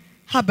awieye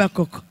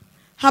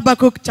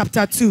Habakkuk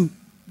chapter 2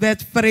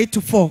 verse 3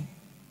 to 4.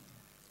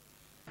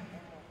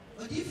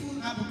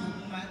 Odifu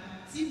Habakkuk ma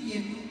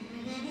tibienu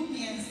mu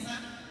miensa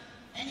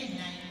ene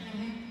nan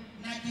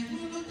na de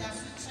hunu da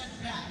so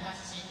chadra wa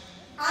hye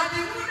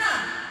Adihuna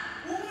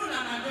na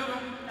na dodo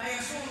na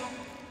yeso no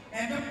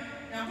ebe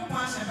Nyankopon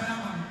ahye bana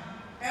ma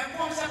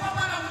enkom se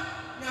papa na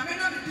nyame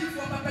na di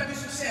fo papa bi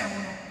so hye ho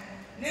no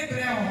ne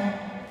bre ho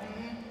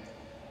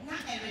na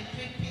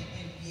erepepe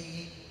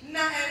ebieye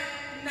na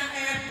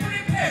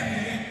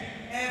prepare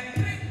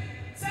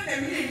se na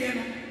wiye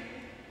no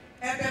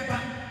ebeba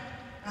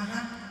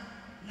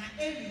na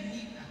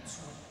ewini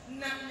atro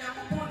na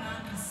Nyankopon na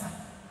akasa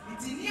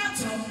etini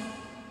atro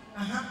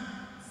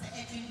se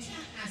etwentwa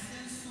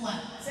asenso a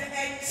se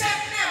eche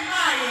na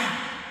maaya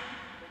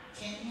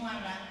kenu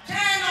ara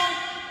keno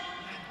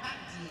na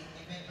badie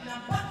ebeba na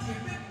badie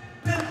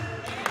bebe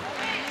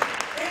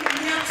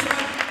eni atro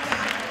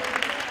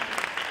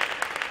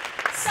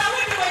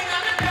sawudi we na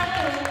me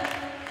pemo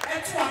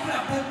etu abra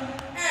bom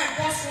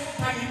boso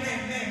paye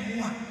na mu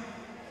a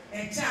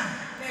echa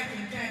na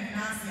ekwen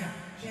na asia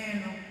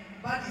keno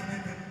badie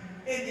bebe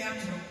eni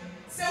atro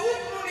se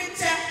wukunu ni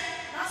che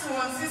na so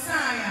won sisa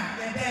ya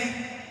ye dai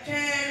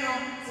keno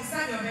sisa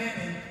yo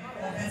bebe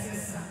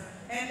obesisa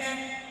and then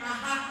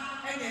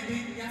and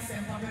then ya se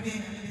papa be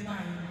na me ba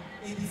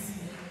ABC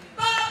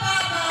ba